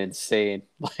freaking insane.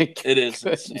 Like, it is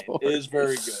insane. Lord. It is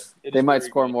very good. They might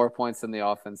score more points than the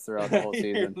offense throughout the whole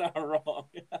season. You're not wrong.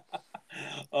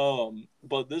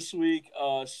 But this week,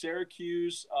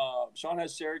 Syracuse, Sean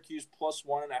has Syracuse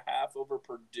 +1.5 over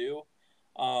Purdue.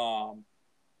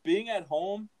 Being at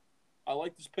home, I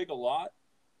like this pick a lot.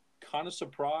 Kind of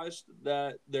surprised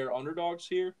that they're underdogs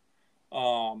here,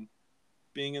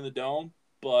 being in the Dome,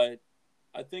 but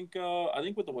I think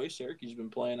with the way Syracuse has been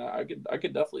playing, I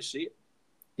could definitely see it.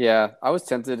 Yeah, I was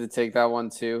tempted to take that one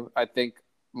too. I think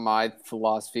my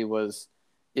philosophy was,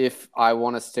 if I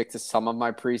want to stick to some of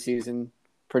my preseason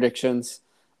predictions,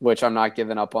 which I'm not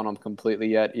giving up on them completely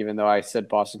yet, even though I said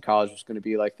Boston College was going to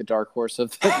be like the dark horse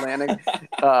of the Atlantic.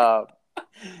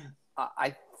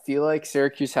 I feel like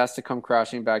Syracuse has to come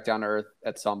crashing back down to earth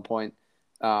at some point.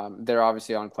 They're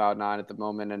obviously on cloud nine at the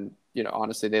moment, and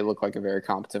honestly, they look like a very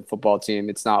competent football team.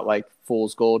 It's not like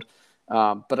fool's gold,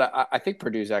 but I think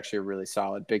Purdue's actually a really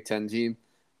solid Big Ten team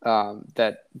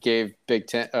that gave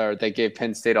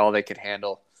Penn State all they could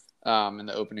handle in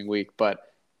the opening week. But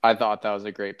I thought that was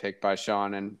a great pick by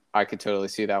Sean, and I could totally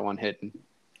see that one hitting.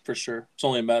 For sure. It's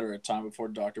only a matter of time before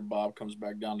Dr. Bob comes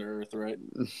back down to earth, right?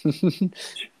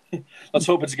 Let's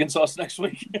hope it's against us next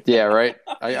week. Yeah, right?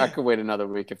 I could wait another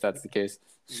week if that's the case.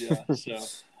 Yeah,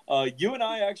 so you and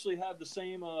I actually have the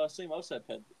same upset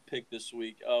pick this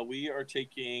week. We are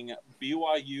taking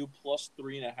BYU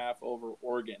 +3.5 over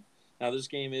Oregon. Now, this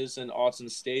game is in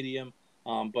Autzen Stadium,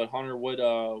 but Hunter,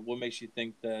 what makes you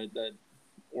think that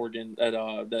Oregon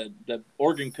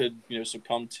could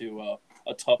succumb to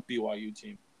a tough BYU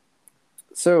team?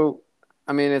 So,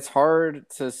 I mean, it's hard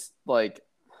to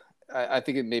I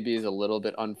think it maybe is a little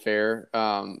bit unfair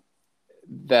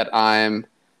that I'm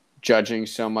judging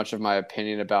so much of my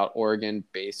opinion about Oregon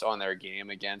based on their game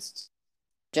against.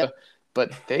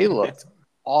 But they looked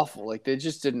awful. Like, they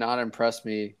just did not impress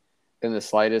me in the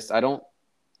slightest.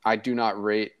 I do not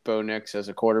rate Bo Nix as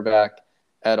a quarterback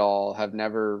at all. Have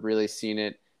never really seen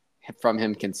it from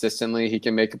him consistently. He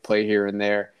can make a play here and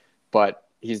there, but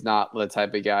he's not the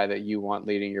type of guy that you want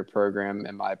leading your program,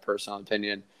 in my personal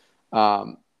opinion.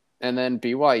 And then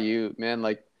BYU, man,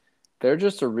 like, they're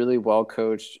just a really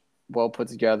well-coached,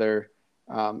 well-put-together,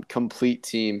 complete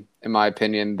team, in my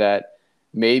opinion, that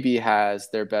maybe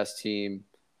has their best team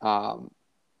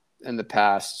in the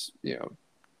past,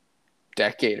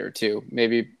 decade or two,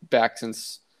 maybe back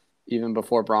since even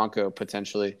before Bronco,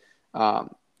 potentially.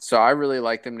 So I really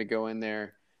like them to go in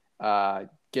there,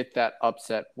 get that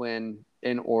upset win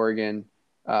in Oregon.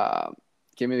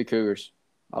 Give me the Cougars.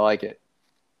 I like it.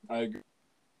 I agree.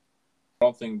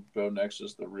 don't think Bo Nix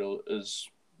is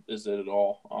is it at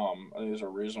all. I think there's a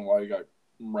reason why he got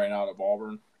ran out of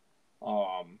Auburn,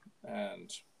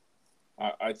 and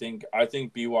I think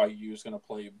BYU is going to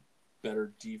play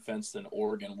better defense than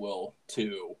Oregon will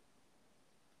to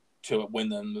win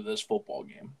them this football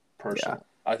game. Personally,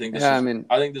 yeah. I think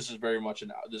this is very much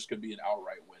this could be an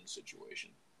outright win situation.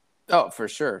 Oh, for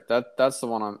sure. That's the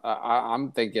one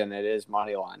I'm thinking it is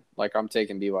money line. Like I'm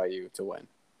taking BYU to win,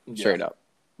 straight up.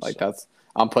 Like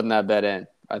I'm putting that bet in.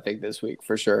 I think this week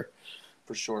for sure.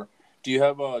 For sure. Do you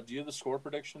have the score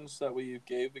predictions that we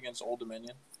gave against Old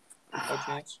Dominion? By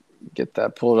chance? Get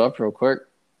that pulled up real quick.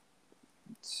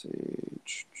 Let's see.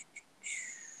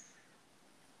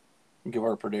 Give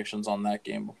our predictions on that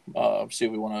game. See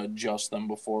if we want to adjust them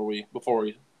before we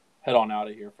head on out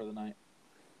of here for the night.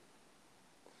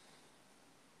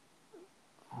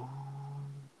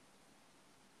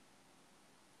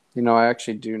 I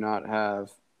actually do not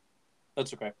have.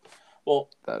 That's okay. Well,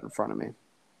 that in front of me.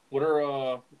 What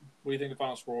do you think the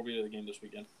final score will be of the game this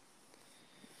weekend?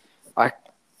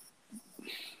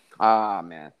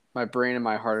 Man, my brain and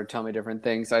my heart are telling me different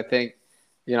things. I think,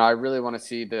 I really want to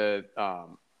see the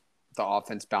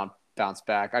offense bounce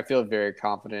back. I feel very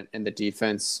confident in the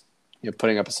defense,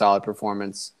 putting up a solid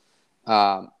performance.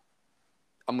 I'm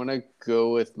gonna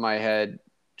go with my head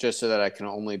just so that I can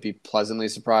only be pleasantly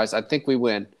surprised. I think we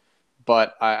win,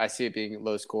 but I see it being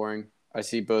low scoring. I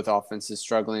see both offenses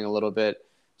struggling a little bit,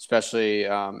 especially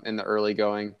in the early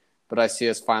going. But I see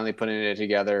us finally putting it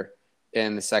together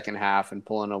in the second half and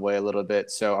pulling away a little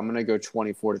bit. So I'm going to go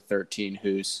 24-13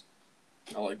 Hoos.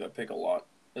 I like that pick a lot.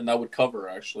 And that would cover,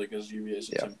 actually, because UVA is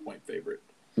a 10-point favorite.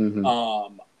 Mm-hmm.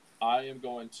 I am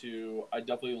going to – I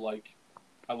definitely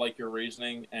like your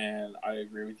reasoning, and I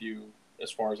agree with you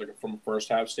as far as from a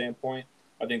first-half standpoint.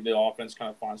 I think the offense kind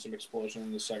of finds some explosion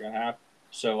in the second half.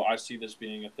 So I see this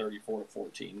being a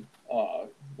 34-14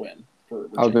 win for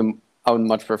Virginia. I would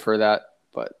much prefer that,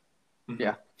 but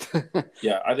yeah.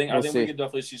 Yeah, I think we could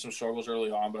definitely see some struggles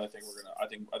early on, but I think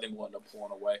we'll end up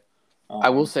pulling away. I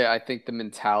will say I think the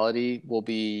mentality will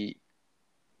be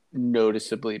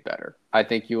noticeably better. I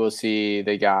think you will see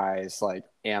the guys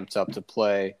amped up to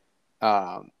play,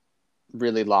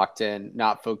 really locked in,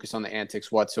 not focused on the antics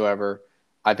whatsoever.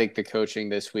 I think the coaching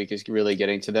this week is really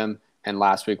getting to them. And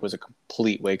last week was a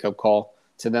complete wake-up call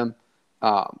to them.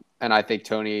 And I think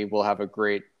Tony will have a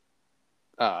great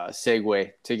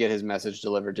segue to get his message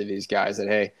delivered to these guys that,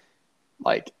 hey,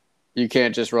 you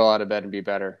can't just roll out of bed and be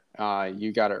better.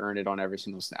 You got to earn it on every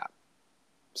single snap.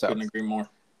 So couldn't agree more.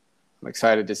 I'm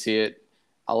excited to see it.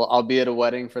 I'll be at a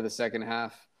wedding for the second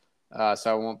half,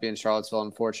 so I won't be in Charlottesville,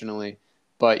 unfortunately.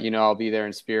 But, I'll be there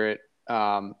in spirit.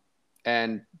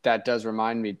 And that does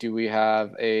remind me, do we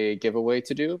have a giveaway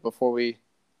to do before we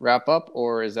wrap up,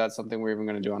 or is that something we're even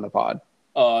going to do on the pod?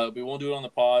 We won't do it on the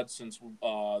pod since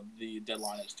the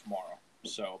deadline is tomorrow.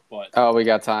 So, we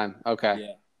got time.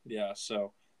 Okay. Yeah.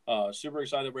 So, super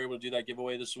excited we're able to do that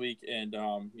giveaway this week, and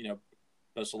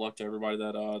best of luck to everybody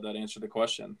that answered the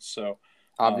question. So,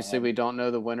 obviously, we don't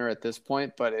know the winner at this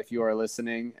point, but if you are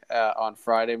listening on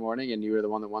Friday morning and you were the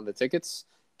one that won the tickets,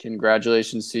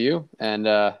 congratulations to you, and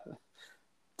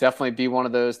definitely be one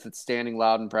of those that's standing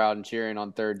loud and proud and cheering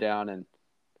on third down and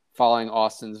following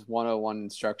Austin's 101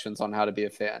 instructions on how to be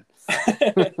a fan.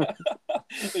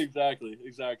 Exactly.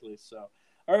 So,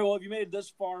 all right. Well, if you made it this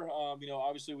far,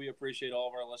 obviously we appreciate all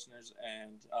of our listeners,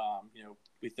 and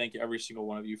we thank every single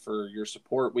one of you for your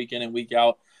support week in and week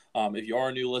out. If you are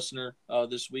a new listener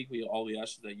this week, we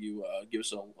ask that you give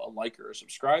us a like or a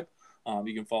subscribe.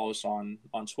 You can follow us on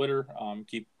Twitter.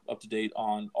 Keep up to date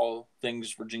on all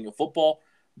things Virginia football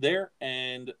there,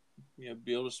 and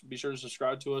be sure to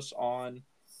subscribe to us on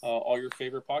all your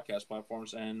favorite podcast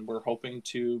platforms, and we're hoping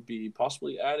to be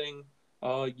possibly adding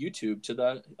YouTube to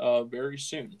that very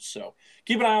soon. So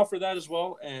keep an eye out for that as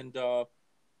well. And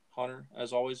Hunter,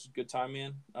 as always, good time,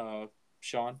 man.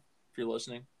 Sean, if you're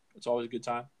listening, it's always a good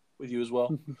time with you as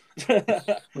well.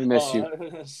 We miss you.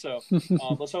 So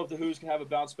let's hope the Hoos can have a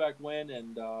bounce back win,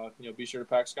 and be sure to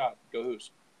pack Scott. Go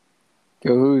Hoos.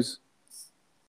 Go Hoos.